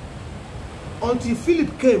do. Until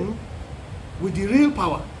Philip came with the real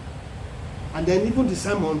power. And then even the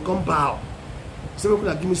Simon come bow. Someone could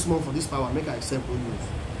have given me small for this power, make I accept good news.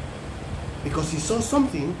 Because he saw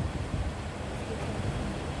something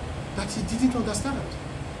that he didn't understand.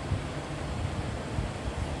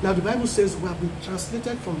 Now the Bible says we have been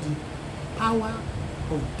translated from the power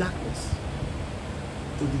of darkness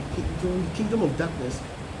to the kingdom of darkness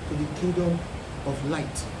to the kingdom of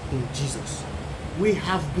light in Jesus. We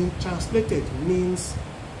have been translated means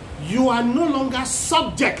you are no longer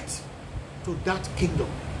subject to that kingdom.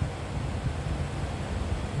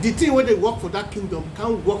 The thing where they work for that kingdom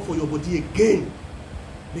can't work for your body again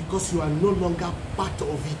because you are no longer part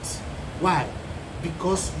of it. Why?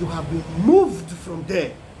 Because you have been moved from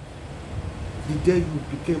there the day you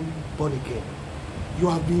became born again. You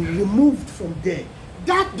have been removed from there.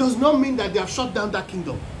 That does not mean that they have shut down that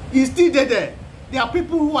kingdom. It's still there. There are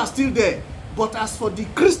people who are still there. But as for the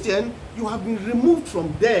Christian, you have been removed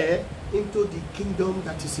from there into the kingdom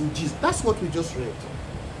that is in Jesus. That's what we just read.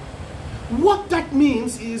 What that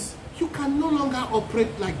means is you can no longer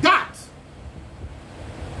operate like that.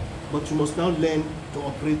 But you must now learn to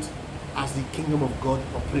operate as the kingdom of God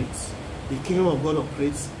operates. The kingdom of God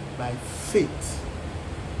operates by faith.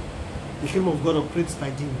 The kingdom of God operates by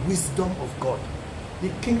the wisdom of God. The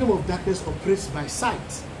kingdom of darkness operates by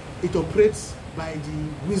sight. It operates by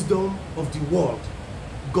the wisdom of the world,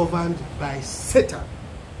 governed by Satan.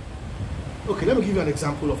 Okay, let me give you an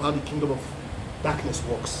example of how the kingdom of darkness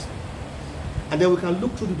works. And then we can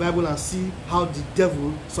look through the Bible and see how the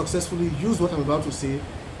devil successfully used what I'm about to say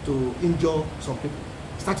to injure some people.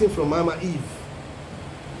 Starting from Mama Eve.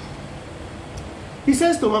 He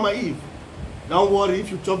says to Mama Eve, don't worry, if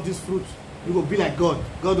you chop this fruit, you will be like God.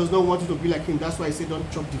 God does not want you to be like him. That's why he said don't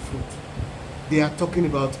chop the fruit. They are talking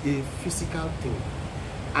about a physical thing.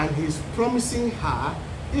 And he's promising her,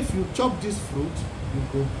 if you chop this fruit, you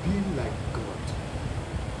will be like God.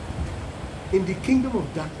 In the kingdom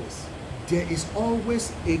of darkness, there is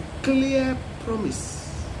always a clear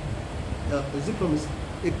promise. Is it promise?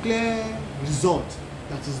 A clear result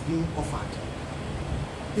that is being offered.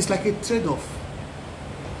 It's like a trade-off.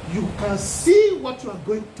 You can see what you are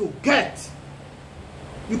going to get.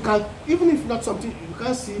 You can, even if not something, you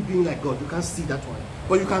can't see being like God. You can't see that one.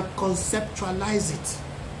 But you can conceptualize it.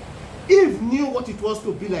 Eve knew what it was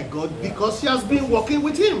to be like God because she has been walking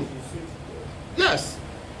with him. Yes.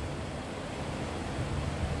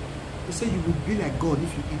 He said you will be like God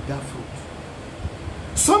if you eat that fruit.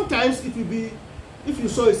 Sometimes it will be, if you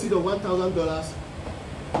sow a seed of $1,000,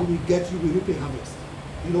 you will reap a harvest.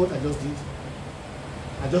 You know what I just did?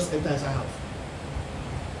 I just entered inside house.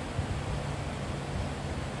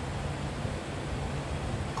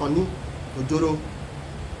 Connie, Ojoro.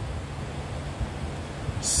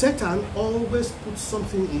 Satan always puts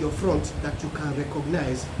something in your front that you can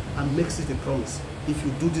recognize and makes it a promise if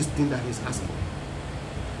you do this thing that he's asking.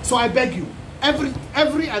 So I beg you, every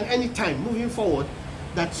and any time moving forward,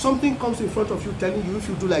 that something comes in front of you telling you if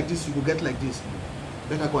you do like this, you will get like this.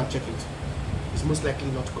 Better go and check it. It's most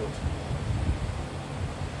likely not God.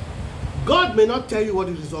 God may not tell you what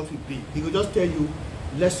the result will be. He will just tell you,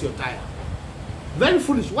 less your tire. Very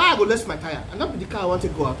foolish. Why I go less my tire? And not be the car I want to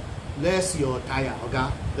go out. Less your tire, okay?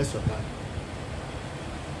 Less your tire.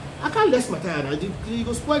 I can't less my tire now. You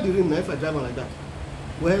go spoil the rim now if I drive on like that.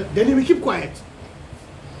 Well, then he will keep quiet.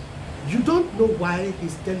 You don't know why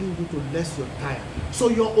he's telling you to less your tire. So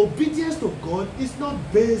your obedience to God is not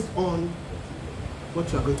based on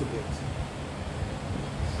what you are going to get.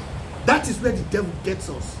 That is where the devil gets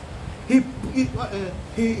us. He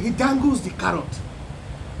dangles the carrot.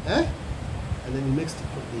 And then he makes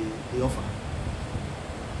the offer.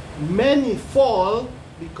 Many fall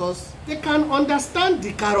because they can understand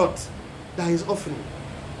the carrot that he's offering.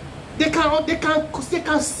 They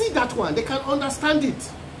can see that one. They can understand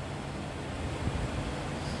it.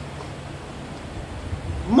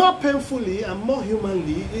 More painfully and more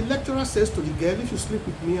humanly, a lecturer says to the girl, if you sleep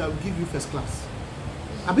with me, I'll give you first class.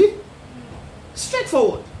 Abi?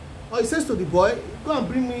 Straightforward. Or he says to the boy, go and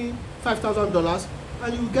bring me $5,000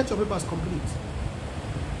 and you will get your papers complete.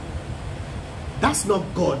 That's not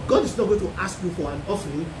God. God is not going to ask you for an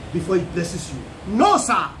offering before he blesses you. No,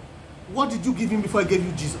 sir. What did you give him before he gave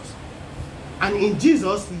you Jesus? And in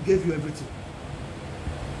Jesus, he gave you everything.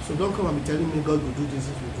 So don't come and be telling me God will do this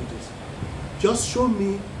if you do this. Just show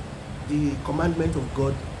me the commandment of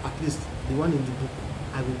God, at least the one in the book.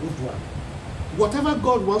 I will go do one. Whatever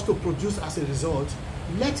God wants to produce as a result,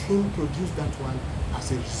 let him produce that one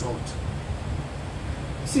as a result.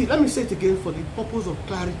 See, let me say it again for the purpose of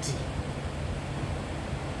clarity.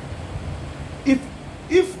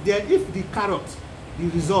 If the carrot, the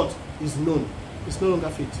result is known, it's no longer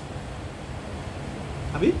faith.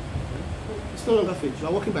 Abi? It's no longer faith. You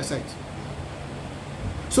are walking by sight.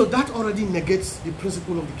 So that already negates the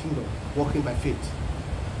principle of the kingdom, walking by faith.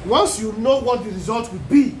 Once you know what the result will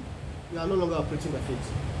be, you are no longer operating by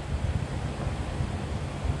faith.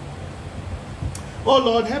 Oh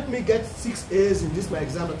Lord, help me get 6 A's in this my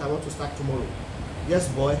exam that I want to start tomorrow. Yes,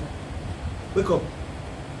 boy. Wake up.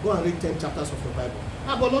 Go and read 10 chapters of your Bible.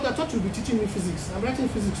 Ah, but Lord, I thought you'd be teaching me physics. I'm writing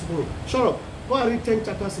physics tomorrow. Shut up. Go and read 10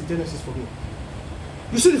 chapters in Genesis for me.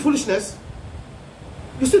 You see the foolishness?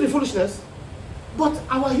 You see the foolishness? But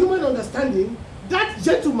our human understanding, that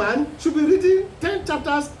gentleman should be reading 10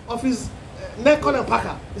 chapters of his Necon and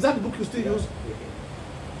Packer. Is that the book you still use?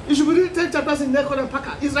 You should be reading 10 chapters in Necon and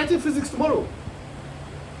Packer. He's writing physics tomorrow.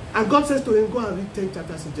 And God says to him, go and read 10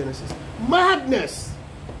 chapters in Genesis. Madness!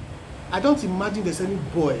 I don't imagine there's any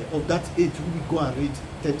boy of that age who will go and read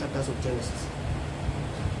 10 chapters of Genesis.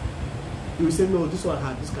 He will say, no, this one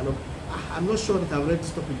hard, this cannot. I'm not sure that I've read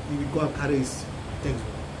this topic. He will go and carry his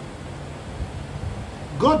textbook.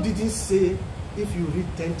 God didn't say, if you read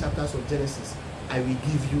 10 chapters of Genesis, I will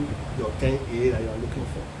give you your 10A that you are looking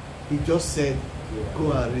for. He just said,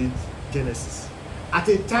 go and read Genesis. At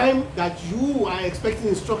a time that you are expecting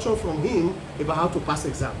instruction from him about how to pass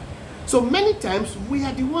exam. So many times we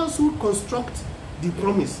are the ones who construct the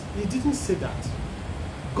promise. He didn't say that.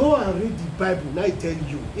 Go and read the Bible. Now I tell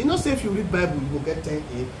you. You know, say if you read Bible, you will get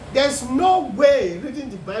 10A. There's no way reading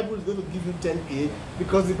the Bible is going to give you 10A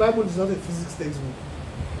because the Bible is not a physics textbook,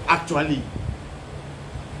 actually.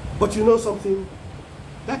 But you know something?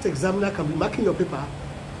 That examiner can be marking your paper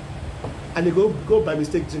and they go by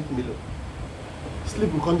mistake drink Milo.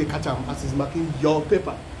 Sleep will come to catch him as he's marking your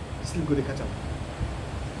paper. Sleep go to catch him.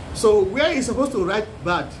 So where he's supposed to write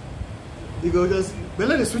bad, he go just, but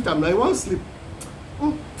let the sweet time now, he won't sleep.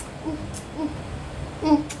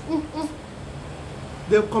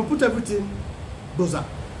 They'll compute everything, buzzer.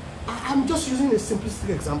 I'm just using a simplistic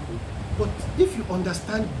example. But if you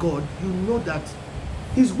understand God, you know that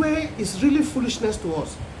his way is really foolishness to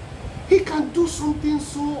us. He can do something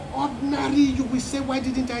so ordinary, you will say, why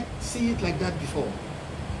didn't I see it like that before?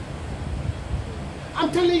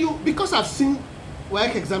 I'm telling you, because I've seen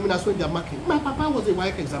WAEC examiners when they're marking. My papa was a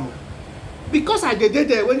WAEC examiner. Because I did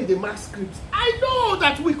there when he did mark scripts, I know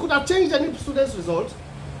that we could have changed any student's result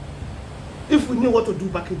if we knew what to do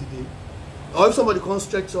back in the day. Or if somebody can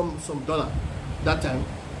stretch some dollar that time,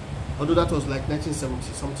 although that was like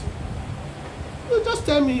 1970 something. You just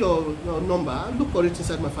tell me your number, I'll look for it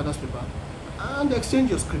inside my father's paper, and exchange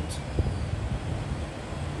your script.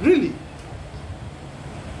 Really.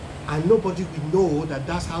 And nobody will know that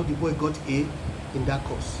that's how the boy got A in that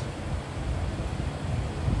course.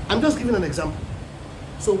 I'm just giving an example.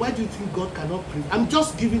 So why do you think God cannot prevail? I'm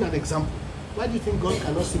just giving an example. Why do you think God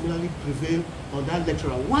cannot similarly prevail on that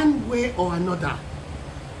lecturer one way or another?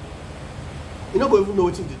 You're not going to even know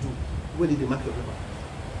what they do when they mark your paper.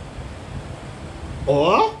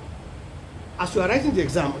 Or, as you are writing the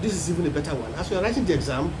exam, this is even a better one. As you are writing the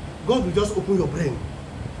exam, God will just open your brain.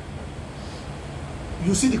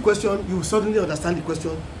 You see the question, you suddenly understand the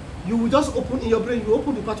question. You will just open in your brain, you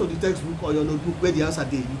open the part of the textbook or your notebook where the answer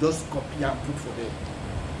there, you just copy and put for them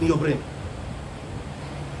in your brain.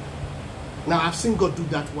 Now, I've seen God do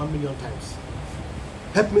that 1 million times.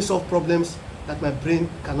 Help me solve problems that my brain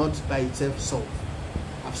cannot by itself solve.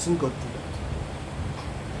 I've seen God do that.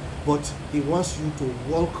 But he wants you to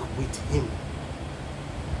walk with him.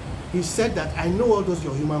 He said that, I know all those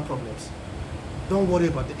your human problems. Don't worry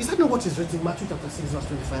about it. Is that not what is written in Matthew chapter 6, verse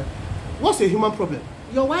 25? What's a human problem?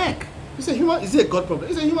 Your work. Is it a God problem?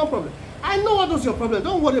 It's a human problem. I know what those your problems.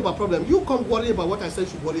 Don't worry about problems. You can't worry about what I said you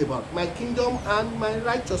should worry about. My kingdom and my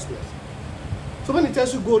righteousness. So when he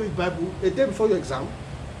tells you go read Bible a day before your exam,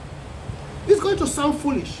 it's going to sound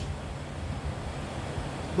foolish.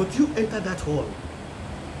 But you enter that hall,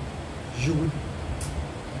 you will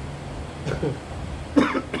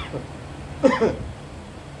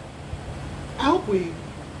I hope we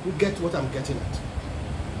get what I'm getting at.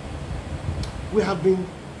 We have been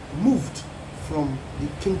moved from the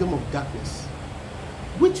kingdom of darkness,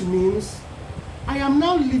 which means I am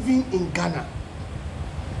now living in Ghana.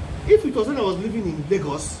 If it was when I was living in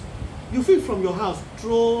Lagos, you feel from your house,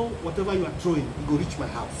 throw whatever you are throwing, you go reach my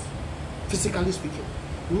house, physically speaking.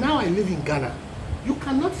 Now I live in Ghana. You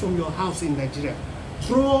cannot from your house in Nigeria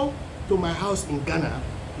throw to my house in Ghana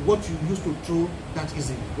what you used to throw that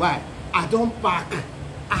easily. Why? I don't park.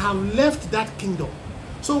 I have left that kingdom.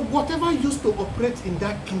 So whatever used to operate in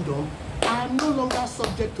that kingdom, I am no longer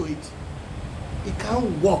subject to it. It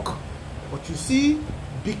can't work. But you see,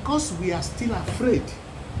 because we are still afraid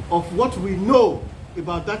of what we know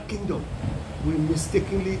about that kingdom, we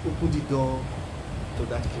mistakenly open the door to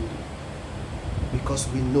that kingdom. Because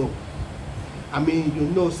we know. I mean, you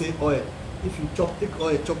know, say oil. If you take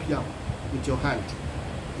oil, chop yam with your hand.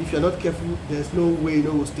 If you're not careful, there's no way you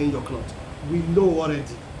know will stain your cloth. We know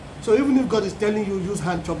already. So even if God is telling you use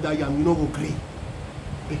hand chop that yam, you know will agree.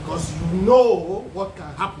 Because you know what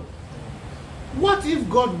can happen. What if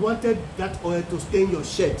God wanted that oil to stain your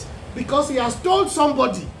shirt? Because he has told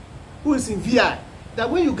somebody who is in VI that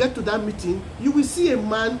when you get to that meeting, you will see a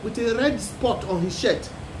man with a red spot on his shirt.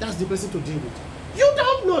 That's the person to deal with. You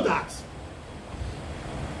don't know that.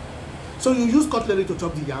 So you use cutlery to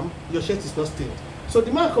chop the yam, your shirt is not stained. So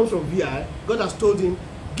the man comes from VI, God has told him,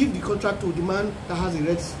 give the contract to the man that has a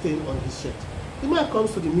red stain on his shirt. The man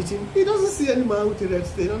comes to the meeting, he doesn't see any man with a red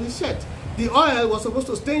stain on his shirt. The oil was supposed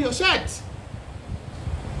to stain your shirt.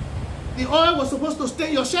 The oil was supposed to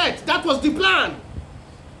stain your shirt. That was the plan.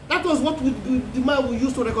 That was what the man will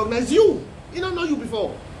use to recognize you. He don't know you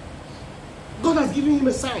before. God has given him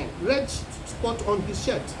a sign, red spot on his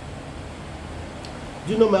shirt.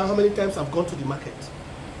 Do you know how many times I've gone to the market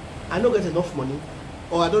I don't get enough money,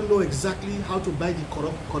 or I don't know exactly how to buy the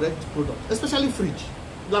correct product, especially fridge.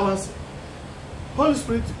 Allowance. Holy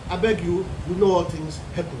Spirit, I beg you, you know all things,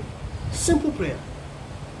 help me. Simple prayer.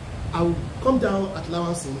 I'll come down at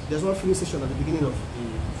Lawansin. There's one filling station at the beginning of the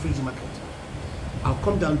fridge market. I'll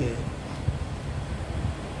come down there.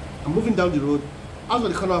 I'm moving down the road. Out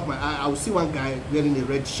of the corner of my eye, I will see one guy wearing a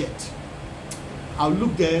red shirt. I'll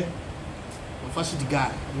look there. I'll fashion the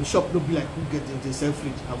guy. In shop, don't be like who get the same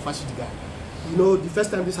fridge. I'll fashion the guy. You know, the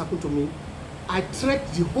first time this happened to me, I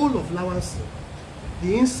trekked the whole of Lawansin.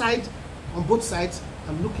 The inside, on both sides,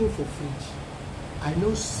 I'm looking for fridge. I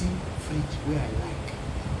no see fridge where I like.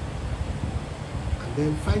 And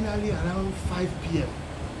then finally around 5 p.m.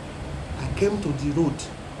 I came to the road.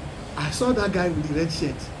 I saw that guy with the red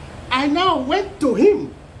shirt. I now went to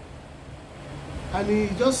him. And he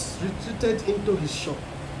just retreated into his shop.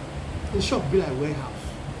 His shop be like warehouse.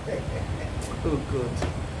 Oh God.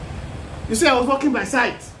 You see, I was walking by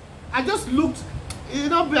sight. I just looked. You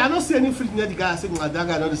know, I don't see any fridge near the guy. I said, that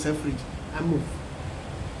guy not the same fridge. I moved.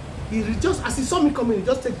 He just, as he saw me coming, he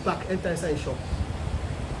just take back, enter inside his shop.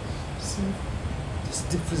 See, this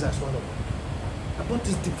deep freezer is one of them. I bought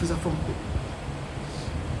this deep freezer from home.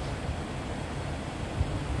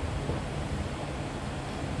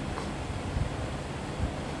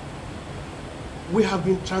 We have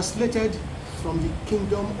been translated from the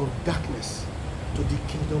kingdom of darkness to the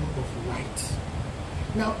kingdom of light.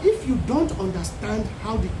 Now, if you don't understand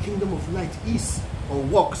how the kingdom of light is or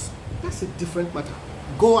works, that's a different matter.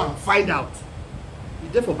 Go and find out.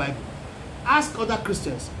 It's there for Bible. Ask other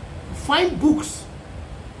Christians. Find books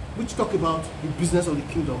which talk about the business of the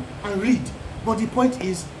kingdom and read. But the point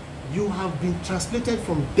is, you have been translated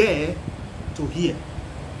from there to here.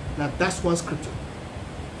 Now, that's one scripture.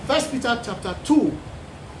 1 Peter chapter 2.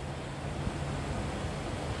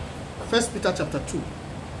 1 Peter chapter 2.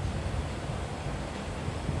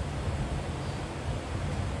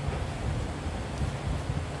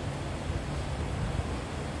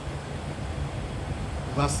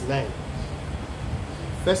 Verse 9.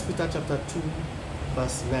 1 Peter chapter 2,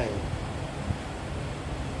 verse 9.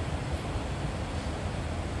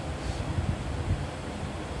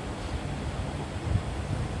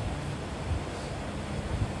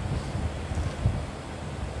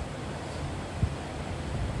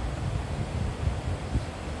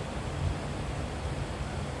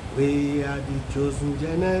 We are the chosen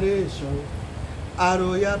generation, a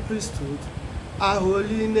royal priesthood, a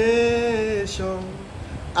holy nation,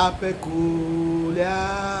 a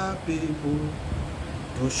peculiar people,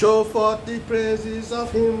 to show forth the praises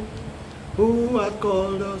of him who had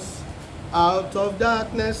called us out of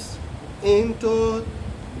darkness into...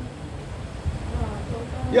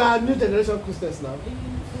 Yeah, new generation Christians now.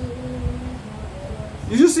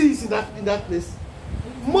 Did you see it in that place?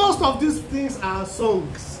 Most of these things are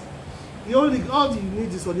songs. All you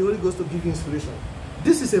need is for the Holy Ghost to give you inspiration.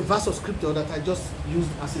 This is a verse of scripture that I just used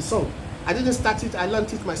as a song. I didn't start it, I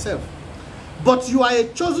learned it myself. But you are a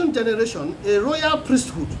chosen generation, a royal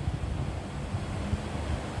priesthood.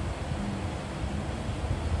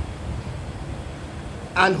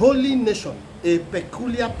 An holy nation, a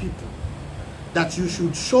peculiar people, that you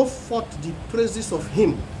should show forth the praises of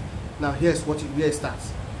him. Now here's where it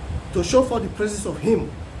starts. To show forth the praises of him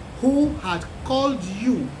who had called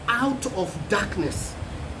you out of darkness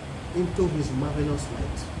into his marvelous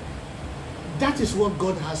light. That is what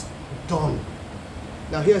God has done.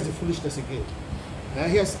 Now here's the foolishness again. Now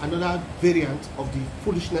here's another variant of the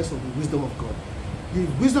foolishness of the wisdom of God. The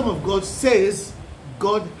wisdom of God says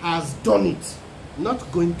God has done it.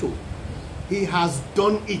 Not going to. He has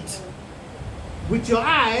done it. With your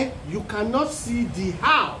eye, you cannot see the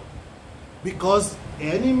how, because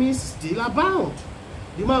enemies still abound.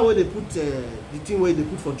 The man where they put the thing where they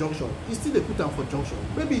put for junction, he still they put them for junction.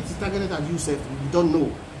 Maybe it's targeted at you, self, you don't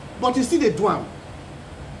know, but it's still they do am.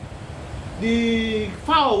 The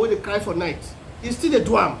fowl where they cry for night, it's still they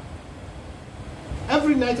do am.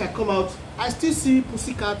 Every night I come out, I still see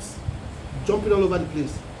pussycats jumping all over the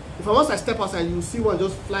place. If once I step outside, you see one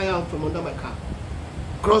just fly out from under my car,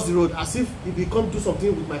 cross the road, as if he come do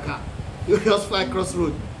something with my car. You just fly across the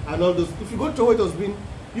road and all those. If you go to where it has been,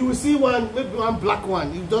 you will see one, maybe one black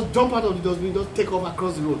one. You just jump out of the dustbin, just take off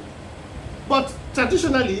across the road. But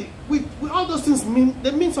traditionally, with all those things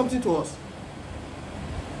they mean something to us.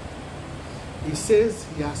 He says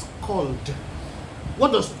he has called.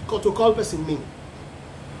 What does to call person mean?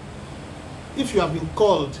 If you have been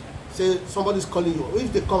called, say somebody's calling you, or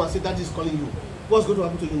if they come and say that is calling you, what's going to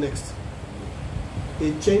happen to you next?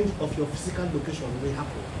 A change of your physical location will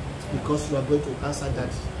happen because you are going to answer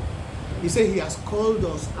that. He said he has called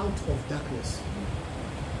us out of darkness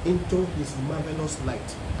into his marvelous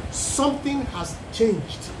light. Something has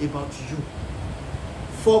changed about you.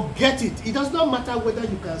 Forget it. It does not matter whether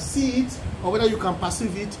you can see it or whether you can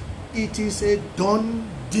perceive it. It is a done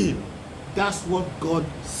deal. That's what God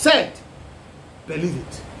said. Believe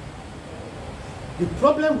it. The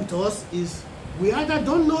problem with us is we either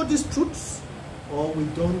don't know these truths or we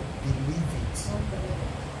don't believe it.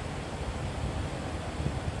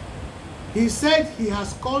 He said he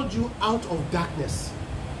has called you out of darkness.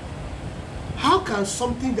 How can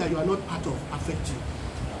something that you are not part of affect you?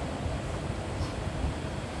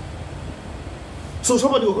 So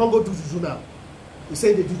somebody will come go do juju now. He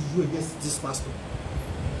said they do juju against this pastor.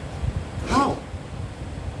 How?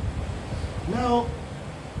 Now,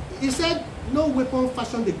 he said, no weapon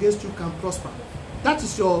fashioned against you can prosper. That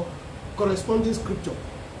is your corresponding scripture.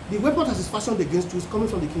 The weapon that is fashioned against you is coming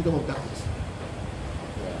from the kingdom of darkness.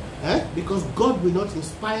 Because God will not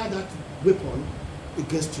inspire that weapon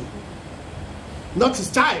against you. Not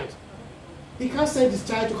his child. He can't send his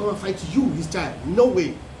child to come and fight you, his child. No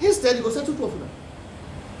way. Instead, he will settle two of them.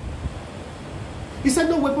 He said,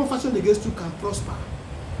 no weapon fashioned against you can prosper.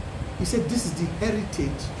 He said, this is the heritage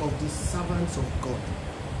of the servants of God.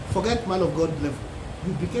 Forget man of God level.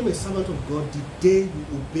 You became a servant of God the day you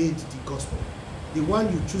obeyed the gospel. The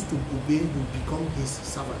one you choose to obey, you become his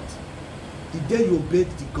servant. The day you obeyed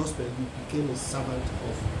the gospel, you became a servant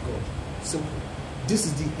of God. Simple. This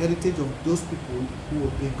is the heritage of those people who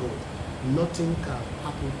obey God. Nothing can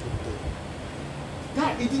happen to them.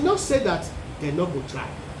 That, he did not say that they're not going to try.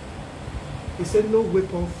 He said no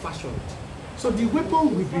weapon fashioned. So the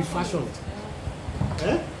weapon will be fashioned.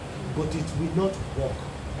 But it will not work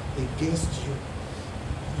against you.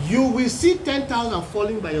 You will see 10,000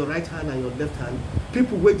 falling by your right hand and your left hand.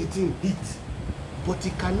 People where the thing hit. But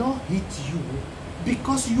it cannot hit you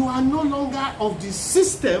because you are no longer of the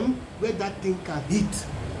system where that thing can hit.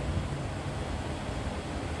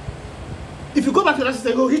 If you go back to that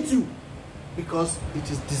system, it will hit you because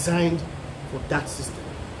it is designed for that system.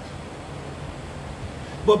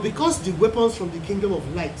 But because the weapons from the kingdom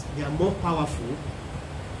of light, they are more powerful,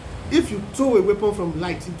 if you throw a weapon from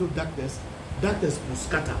light into darkness, darkness will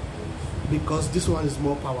scatter because this one is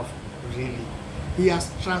more powerful, really. He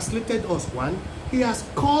has translated us, one. He has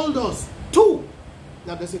called us, two.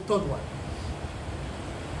 Now there's a third one.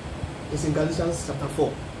 It's in Galatians chapter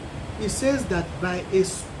 4. It says that by a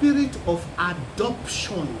spirit of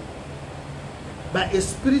adoption,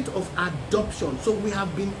 so we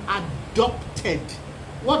have been adopted.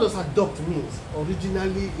 What does adopt means?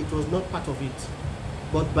 Originally, it was not part of it.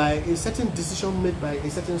 But by a certain decision made by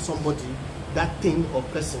a certain somebody, that thing or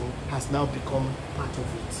person has now become part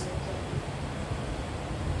of it.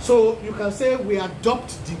 So you can say we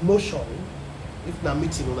adopt the motion, if not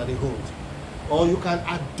meeting on the hold. Or you can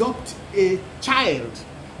adopt a child,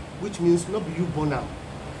 which means not be you born now.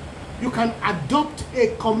 You can adopt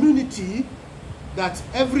a community that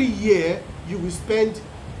every year you will spend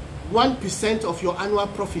 1% of your annual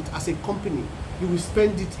profit as a company. You will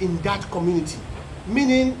spend it in that community.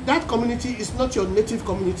 Meaning that community is not your native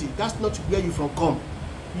community. That's not where you from come.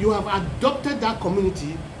 You have adopted that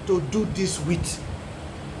community to do this with.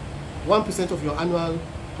 1% of your annual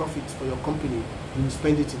profit for your company, you will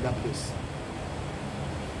spend it in that place.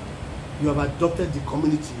 You have adopted the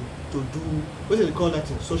community to do, what do they call that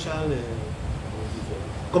in social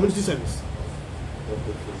community service?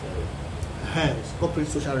 Corporate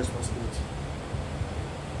social responsibility.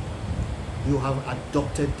 You have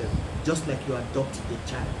adopted them, just like you adopt a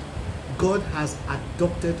child. God has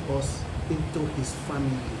adopted us into his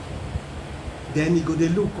family. Then you go, they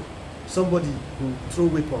look, somebody who throw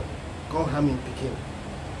weapon, call harm in Peking.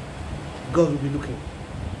 God will be looking.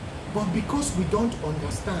 But because we don't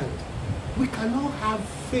understand, we cannot have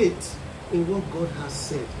faith in what God has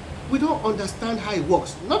said. We don't understand how it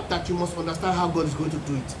works. Not that you must understand how God is going to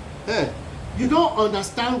do it. You don't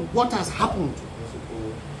understand what has happened.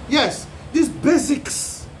 Yes, these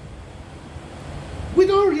basics. We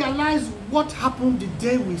don't realize what happened the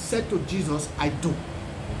day we said to Jesus, I do.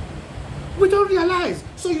 We don't realize.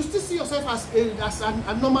 So you still see yourself as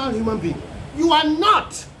a normal human being. You are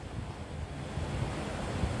not.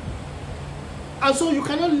 And so you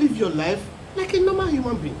cannot live your life like a normal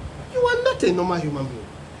human being. You are not a normal human being.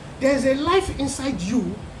 There is a life inside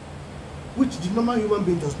you which the normal human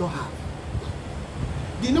being does not have.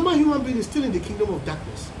 The normal human being is still in the kingdom of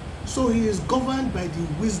darkness. So he is governed by the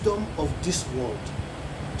wisdom of this world.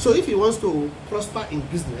 So if he wants to prosper in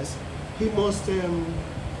business, he must go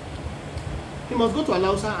to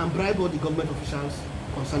Alausa and bribe all the government officials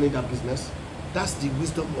concerning that business. That's the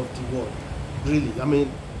wisdom of the world, really. I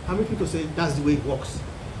mean, how many people say that's the way it works?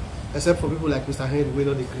 Except for people like Mr. Henry, we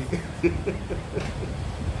don't agree.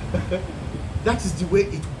 That is the way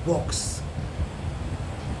it works.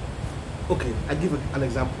 Okay, I give an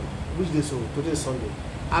example. Which day so? Today is Sunday.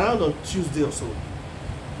 Around on Tuesday or so,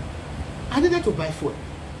 I needed to buy fuel.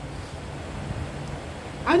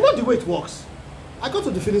 I know the way it works. I got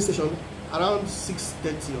to the filling station around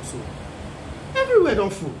 6:30 or so. Everywhere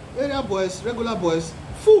don't full. Area boys, regular boys,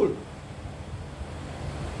 full.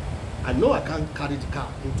 I know I can't carry the car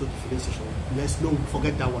into the filling station.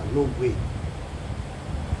 Forget that one, no way.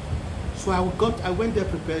 So I went there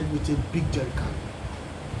prepared with a big jerry can.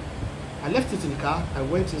 I left it in the car, I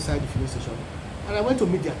went inside the filling station, and I went to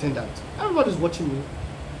meet the attendant. Everybody's watching me.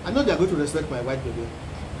 I know they're going to respect my white baby.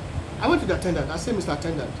 I went to the attendant. I said, Mr.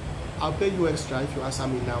 Attendant, I'll pay you extra if you answer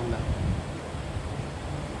me now.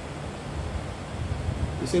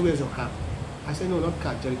 He said, where's your car? I said, no, not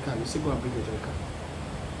car, jerry can. He said, go and bring your jerry can.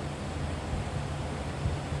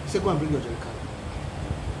 He said, go and bring your jerry can.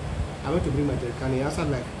 I went to bring my jerry can. He answered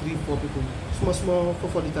like 3-4 people, small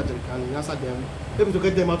 4 liter jerry can. He answered them, maybe to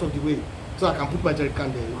get them out of the way so I can put my jerry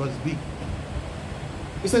can there because it's big.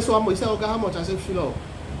 He said, so how much? He said, okay, how much? I said, fill up.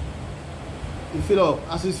 He filled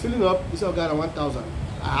up. As he's filling up, he said, okay, 1,000.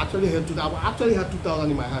 I actually had 2,000. I actually had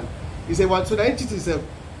 2,000 in my hand. He said, well, so the entity himself.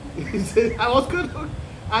 He said, I was good.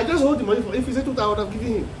 I just hold the money for. If he said 2,000, I would have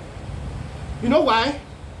given him. You know why?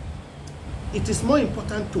 It is more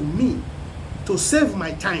important to me to save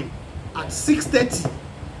my time at 6:30.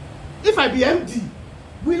 If I be MD,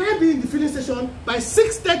 will I be in the filling station by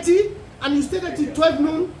 6:30 and you stay there till 12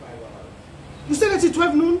 noon? You stay there till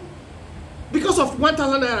 12 noon because of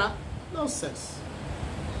 1,000 naira? Nonsense.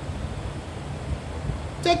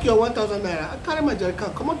 Take your 1,000 naira. I carry my jerry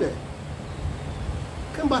can. Come on there.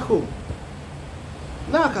 Come back home.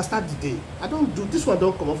 Now I can start the day. I don't do this one.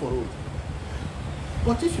 Don't come off for road.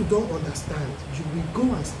 But if you don't understand, you will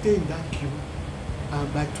go and stay in that queue,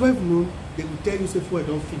 and by 12 noon they will tell you say fuel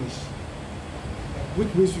don't finish,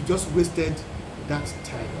 which means you just wasted that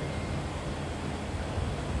time.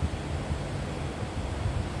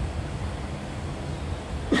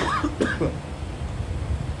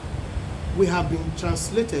 We have been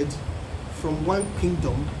translated from one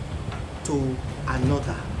kingdom to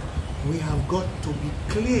another. We have got to be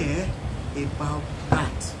clear about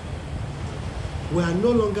that. We are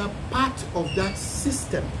no longer part of that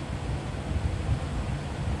system.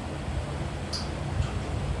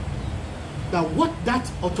 Now, what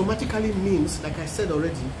that automatically means, like I said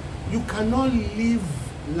already, you cannot live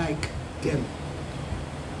like them.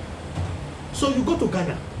 So you go to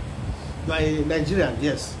Ghana. You are a Nigerian,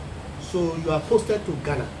 yes. So you are posted to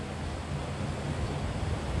Ghana.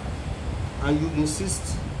 And you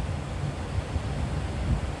insist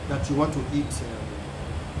that you want to eat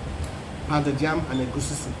pounded yam and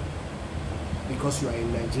egusi soup because you are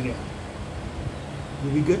in Nigeria.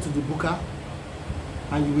 You will get to the buka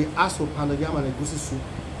and you will ask for pounded yam and egusi soup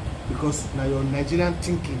because now your Nigerian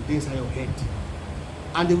thinking is inside your head.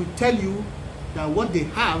 And they will tell you that what they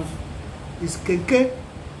have is kenke,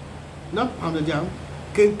 not pounded yam,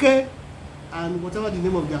 kenke, and whatever the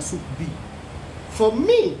name of their soup be. For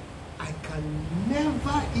me, I can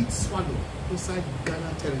never eat swallow inside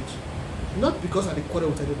Ghana territory. Not because I quarrel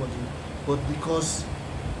with anybody, but because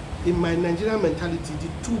in my Nigerian mentality, the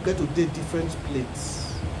two get to date different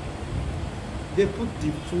plates. They put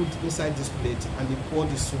the food inside this plate and they pour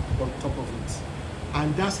the soup on top of it.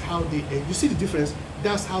 And that's how they, you see the difference?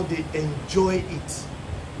 That's how they enjoy it.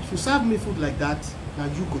 If you serve me food like that, now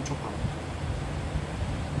you go chop out.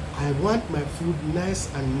 I want my food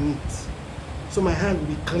nice and neat. So my hand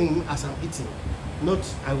will be clean as I'm eating. Not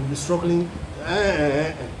I will be struggling.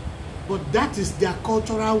 But that is their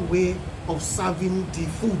cultural way of serving the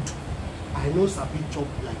food. I know Sabi chop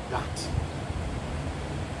like that.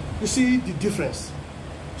 You see the difference.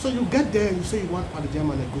 So you get there and you say you want pounded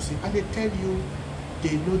yam and egusi, and they tell you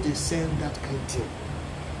they know they sell that kind of thing.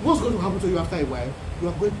 What's going to happen to you after a while? You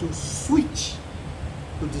are going to switch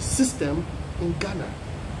to the system in Ghana.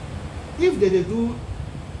 If they do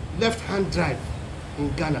left-hand drive in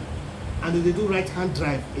Ghana and they do right-hand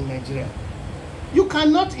drive in Nigeria, you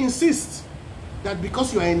cannot insist that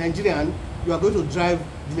because you are a Nigerian, you are going to drive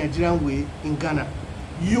the Nigerian way in Ghana.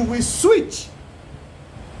 You will switch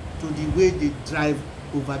to the way they drive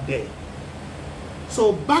over there.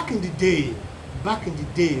 So back in the day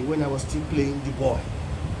when I was still playing the boy,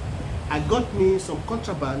 I got me some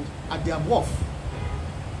contraband at their wharf.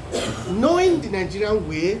 Knowing the Nigerian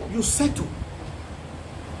way, you settle.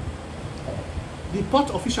 The port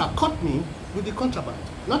official caught me with the contraband.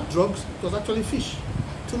 Not drugs, it was actually fish,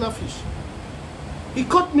 tuna fish. He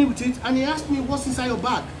caught me with it and he asked me, what's inside your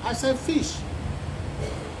bag? I said, fish.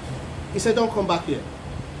 He said, don't come back here.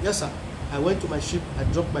 Yes, sir. I went to my ship, I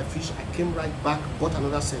dropped my fish, I came right back, bought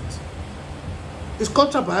another set. It's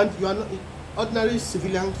contraband. You are not, ordinary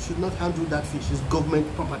civilian should not handle that fish. It's government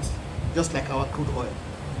property, just like our crude oil,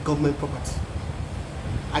 government property.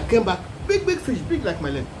 I came back, big fish, big like my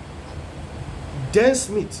leg, dense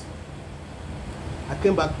meat. I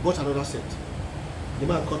came back, bought another set. The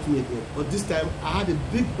man caught me again, but this time I had a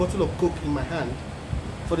big bottle of Coke in my hand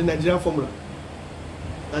for the Nigerian formula.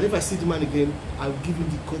 And if I see the man again, I'll give him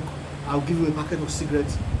the Coke, I'll give him a packet of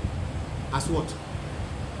cigarettes. As what?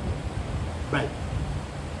 Right.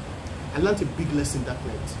 I learned a big lesson that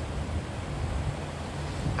night.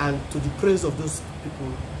 And to the praise of those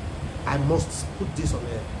people, I must put this on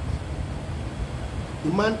air. The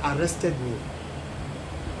man arrested me.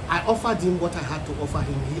 I offered him what I had to offer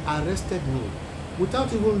him. He arrested me.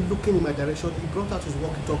 Without even looking in my direction, he brought out his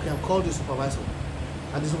walkie-talkie and called the supervisor.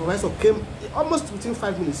 And the supervisor came, almost within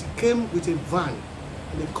 5 minutes, he came with a van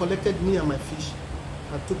and they collected me and my fish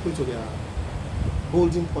and took me to their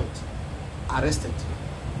holding point. Arrested.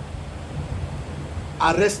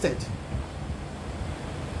 Arrested.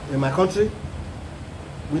 In my country,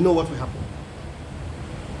 we know what will happen.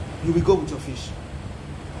 You will go with your fish,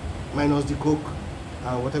 minus the Coke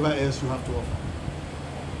and whatever else you have to offer.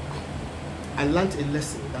 I learned a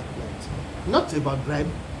lesson that night. Not about bribe,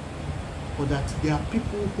 but that there are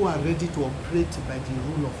people who are ready to operate by the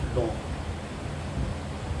rule of law.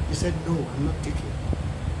 He said, no, I'm not taking it.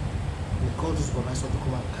 He called the supervisor to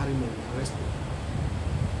come and carry me and arrest me.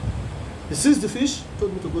 He seized the fish,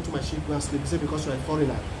 told me to go to my ship, go and sleep. He said, because you're a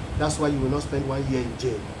foreigner, that's why you will not spend 1 year in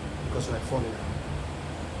jail, because you're a foreigner.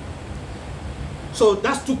 So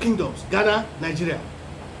that's 2 kingdoms, Ghana, Nigeria.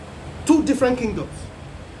 2 different kingdoms.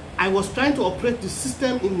 I was trying to operate the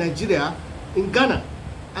system in Nigeria, in Ghana,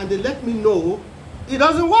 and they let me know it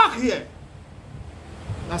doesn't work here.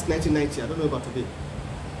 That's 1990, I don't know about today.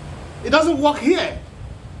 It doesn't work here.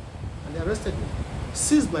 And they arrested me,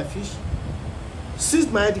 seized my fish,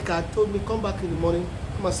 seized my ID card, told me, come back in the morning,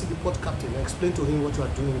 come and see the port captain and explain to him what you are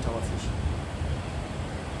doing with our fish.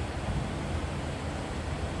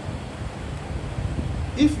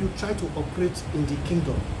 If you try to operate in the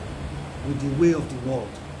kingdom with the way of the world,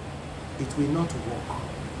 it will not work.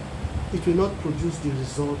 It will not produce the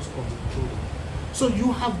results of the kingdom. So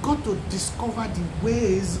you have got to discover the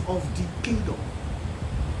ways of the kingdom.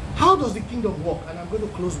 How does the kingdom work? And I'm going to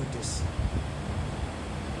close with this.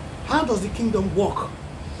 How does the kingdom work?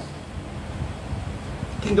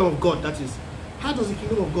 Kingdom of God, that is. How does the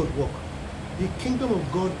kingdom of God work? The kingdom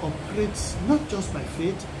of God operates not just by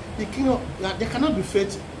faith. The kingdom, there cannot be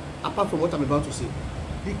faith apart from what I'm about to say.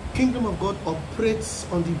 The kingdom of God operates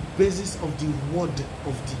on the basis of the word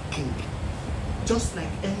of the king. Just like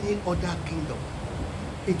any other kingdom.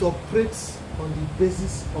 It operates on the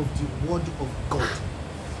basis of the word of God.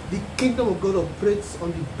 The kingdom of God operates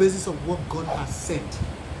on the basis of what God has said.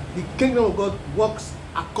 The kingdom of God works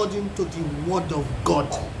according to the word of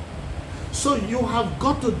God. So you have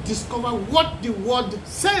got to discover what the word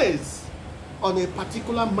says on a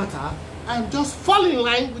particular matter and just fall in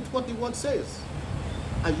line with what the word says.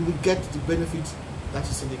 And you will get the benefit that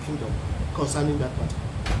is in the kingdom concerning that matter.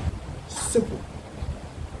 Simple.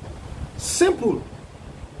 Simple.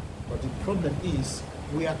 But the problem is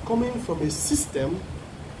we are coming from a system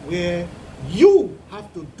where you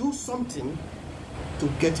have to do something to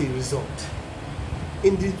get a result.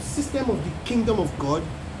 In the system of the kingdom of God,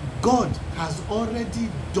 God has already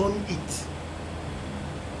done it.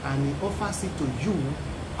 And he offers it to you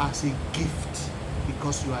as a gift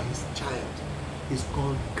because you are his child. It's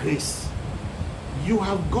called grace. You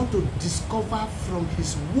have got to discover from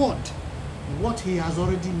his word what he has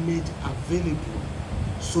already made available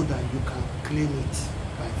so that you can claim it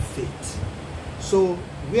by faith. So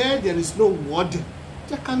where there is no word,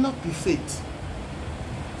 there cannot be faith.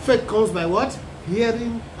 Faith comes by what?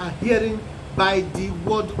 Hearing, and hearing by the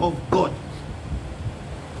word of God.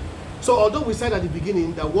 So although we said at the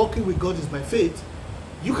beginning that walking with God is by faith,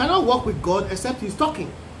 you cannot walk with God except he's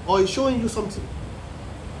talking or he's showing you something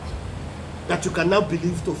that you can now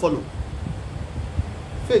believe to follow.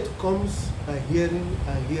 Faith comes by hearing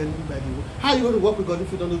and hearing by the word. How are you going to walk with God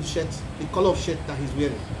if you don't know the shirt, the color of shirt that he's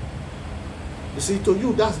wearing? You see, to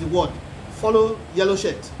you, that's the word. Follow yellow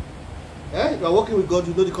shirt. You are walking with God,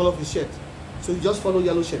 you know the color of his shirt. So you just follow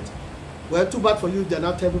yellow shirt. Well, too bad for you, there are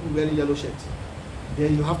now 10 people wearing yellow shirt.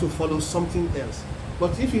 Then you have to follow something else.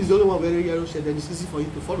 But if he's the only one wearing yellow shirt, then it's easy for you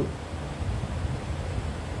to follow.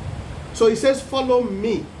 So he says, follow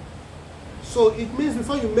me. So it means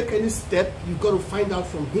before you make any step, you've got to find out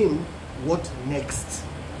from him what next.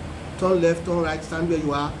 Turn left, turn right, stand where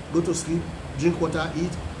you are, go to sleep, drink water,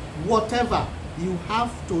 eat. whatever, you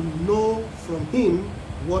have to know from him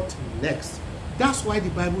what next. That's why the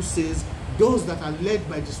Bible says those that are led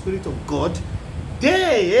by the Spirit of God,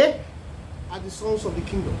 they are the sons of the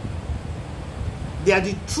kingdom. They are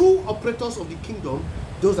the true operators of the kingdom,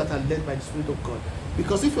 those that are led by the Spirit of God.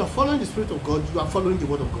 Because if you are following the Spirit of God, you are following the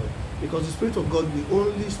Word of God. Because the Spirit of God will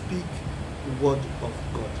only speak the Word of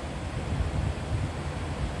God.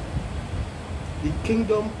 The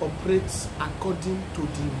kingdom operates according to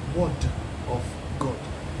the Word of God.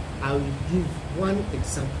 I will give one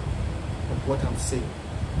example of what I'm saying.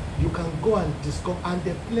 You can go and discover, and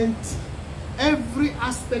there are plenty. Every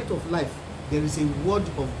aspect of life, there is a Word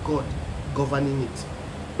of God governing it.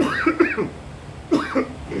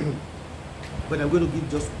 But I'm going to give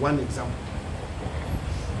just one example.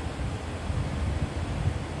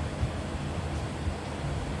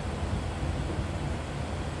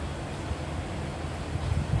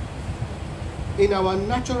 In our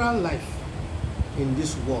natural life in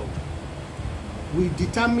this world, we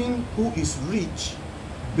determine who is rich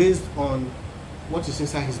based on what is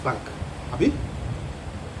inside his bank. Abi?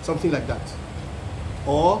 Something like that.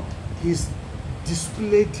 Or his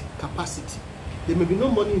displayed capacity. There may be no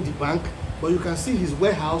money in the bank, but you can see his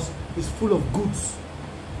warehouse is full of goods.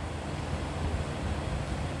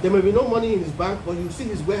 There may be no money in his bank, but you see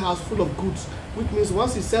his warehouse full of goods, which means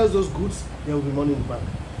once he sells those goods, there will be money in the bank.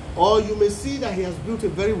 Or you may see that he has built a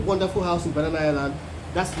very wonderful house in Banana Island.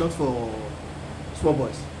 That's not for small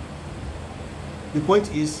boys. The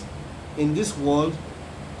point is, in this world,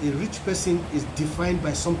 a rich person is defined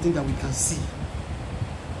by something that we can see,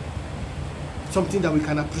 something that we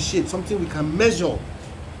can appreciate, something we can measure.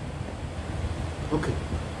 Okay.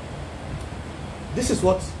 This is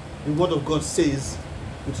what the Word of God says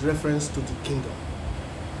with reference to the kingdom.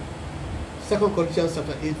 2 Corinthians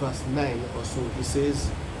chapter 8 verse 9 or so, it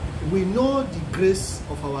says, we know the grace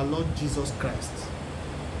of our Lord Jesus Christ,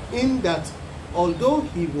 in that although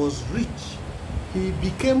he was rich, he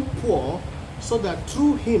became poor, so that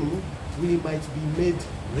through him we might be made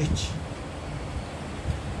rich.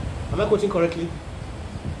 Am I quoting correctly?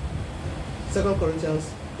 2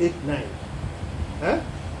 Corinthians 8, 9.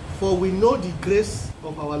 For we know the grace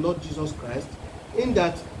of our Lord Jesus Christ, in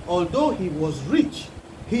that although he was rich,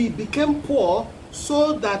 he became poor,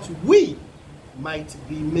 so that we might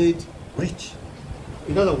be made rich.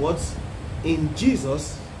 In other words, in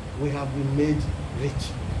Jesus we have been made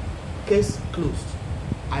rich. Case closed.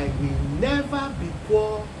 I will never be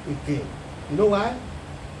poor again. You know why?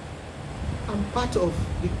 I'm part of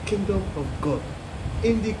the kingdom of God.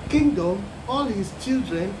 In the kingdom, all his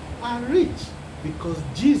children are rich because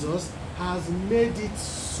Jesus has made it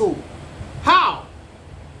so. How?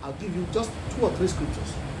 I'll give you just 2 or 3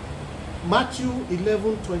 scriptures. Matthew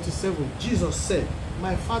 11:27, Jesus said,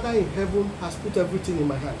 my Father in heaven has put everything in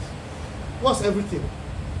my hands. What's everything?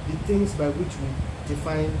 The things by which we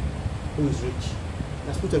define who is rich. He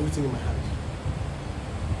has put everything in my hand.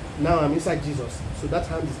 Now I'm inside Jesus, so that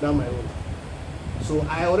hand is now my own. So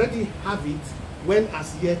I already have it when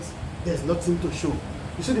as yet there's nothing to show.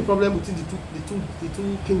 You see the problem between the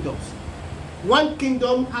two kingdoms. One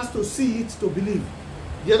kingdom has to see it to believe.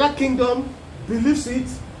 The other kingdom believes it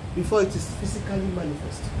before it is physically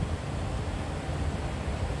manifest.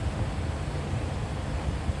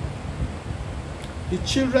 The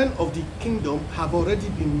children of the kingdom have already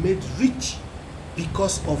been made rich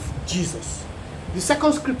because of Jesus. The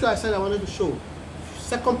second scripture I said I wanted to show,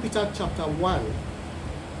 2 Peter chapter 1,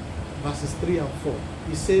 verses 3 and 4.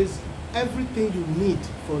 It says, everything you need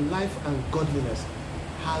for life and godliness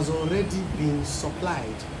has already been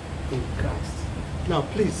supplied in Christ. Now,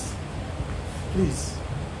 please, Mr.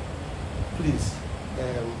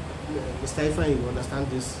 Ifan, you understand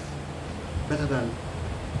this better than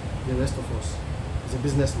the rest of us. He's a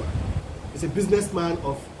businessman. He's a businessman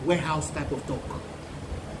of warehouse type of talk.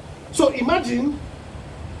 So imagine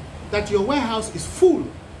that your warehouse is full.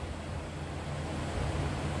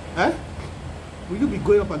 Will you be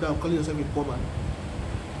going up and down calling yourself a poor man?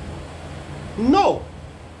 No.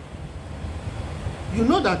 You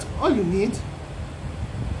know that all you need,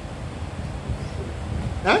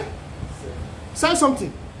 sell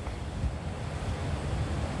something.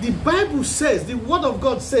 The Bible says, the Word of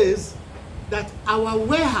God says that our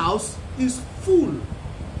warehouse is full.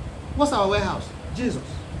 What's our warehouse? Jesus.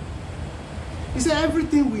 He said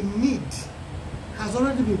everything we need has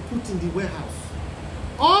already been put in the warehouse.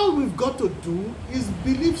 All we've got to do is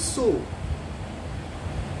believe so.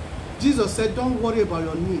 Jesus said, don't worry about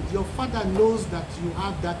your need. Your Father knows that you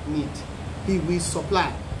have that need. He will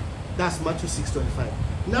supply. That's Matthew 6:25.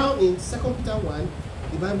 Now in 2 Peter 1,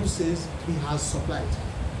 the Bible says he has supplied.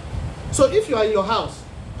 So if you are in your house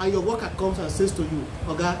and your worker comes and says to you,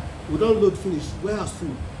 "Oga, we don't load finish, warehouse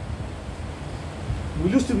full," will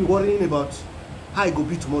you still be worrying about how it go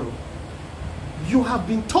be tomorrow? You have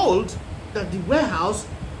been told that the warehouse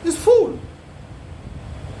is full.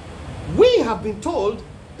 We have been told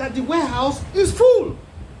that the warehouse is full.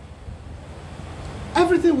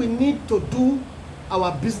 Everything we need to do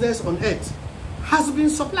our business on earth has been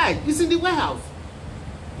supplied. It's in the warehouse.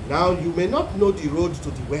 Now, you may not know the road to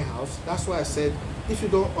the warehouse. That's why I said, if you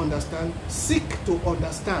don't understand, seek to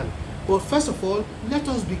understand. But first of all, let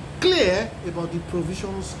us be clear about the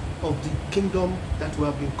provisions of the kingdom that we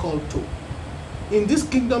have been called to. In this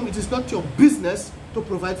kingdom, it is not your business to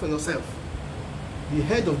provide for yourself. The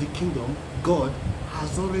head of the kingdom, God,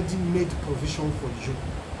 has already made provision for you.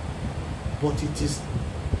 But it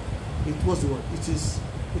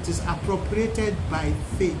is appropriated by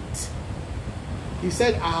faith. He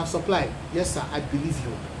said, "I have supplied." Yes, sir, I believe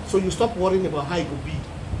you. So you stop worrying about how it will be,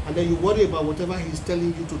 and then you worry about whatever he's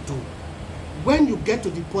telling you to do. When you get to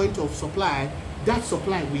the point of supply, that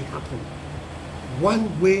supply will happen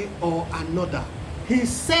one way or another. He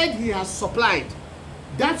said he has supplied.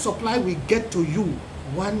 That supply will get to you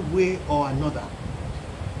one way or another.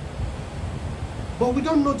 But we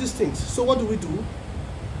don't know these things. So what do?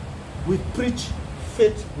 We preach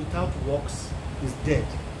faith without works is dead.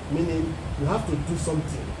 Meaning you have to do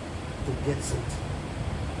something to get something.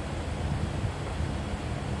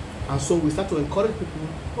 And so we start to encourage people,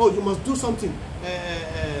 "Oh, you must do something.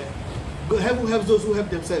 Heaven helps those who help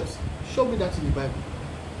themselves." Show me that in the Bible.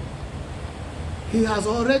 He has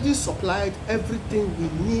already supplied everything we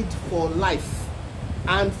need for life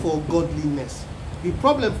and for godliness. The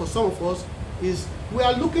problem for some of us is we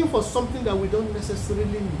are looking for something that we don't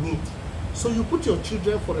necessarily need. So you put your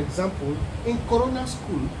children, for example, in Corona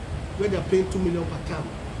school, where they're paying 2 million per term.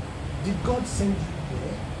 Did God send you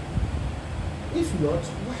there? If not,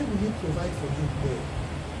 why will He provide for you there?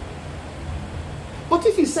 But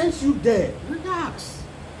if He sends you there, relax.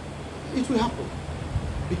 It will happen.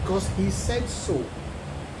 Because He said so.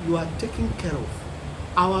 You are taken care of.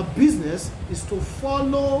 Our business is to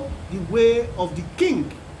follow the way of the King.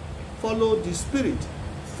 Follow the Spirit.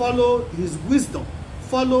 Follow His wisdom.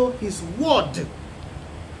 Follow His word. The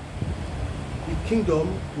kingdom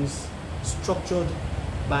is structured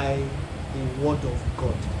by the word of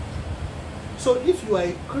God. So if you are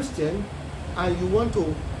a Christian and you want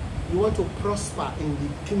to prosper in the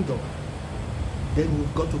kingdom, then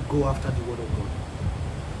you've got to go after the word of God.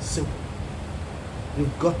 Simple.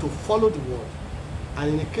 You've got to follow the word.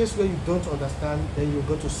 And in a case where you don't understand, then you've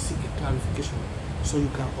got to seek clarification so you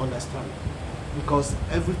can understand. Because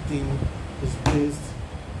everything is based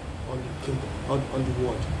on the kingdom, on the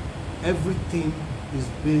word. Everything is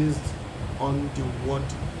based on the word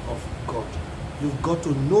of God. You've got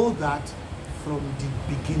to know that from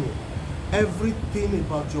the beginning. Everything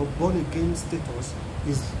about your born again status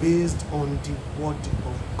is based on the word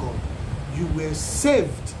of God. You were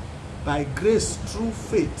saved by grace through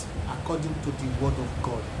faith according to the word of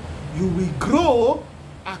God. You will grow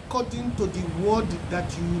according to the word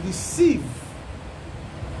that you receive.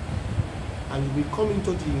 And you will come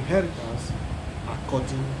into the inheritance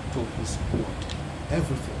according to His word.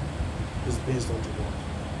 Everything is based on the word.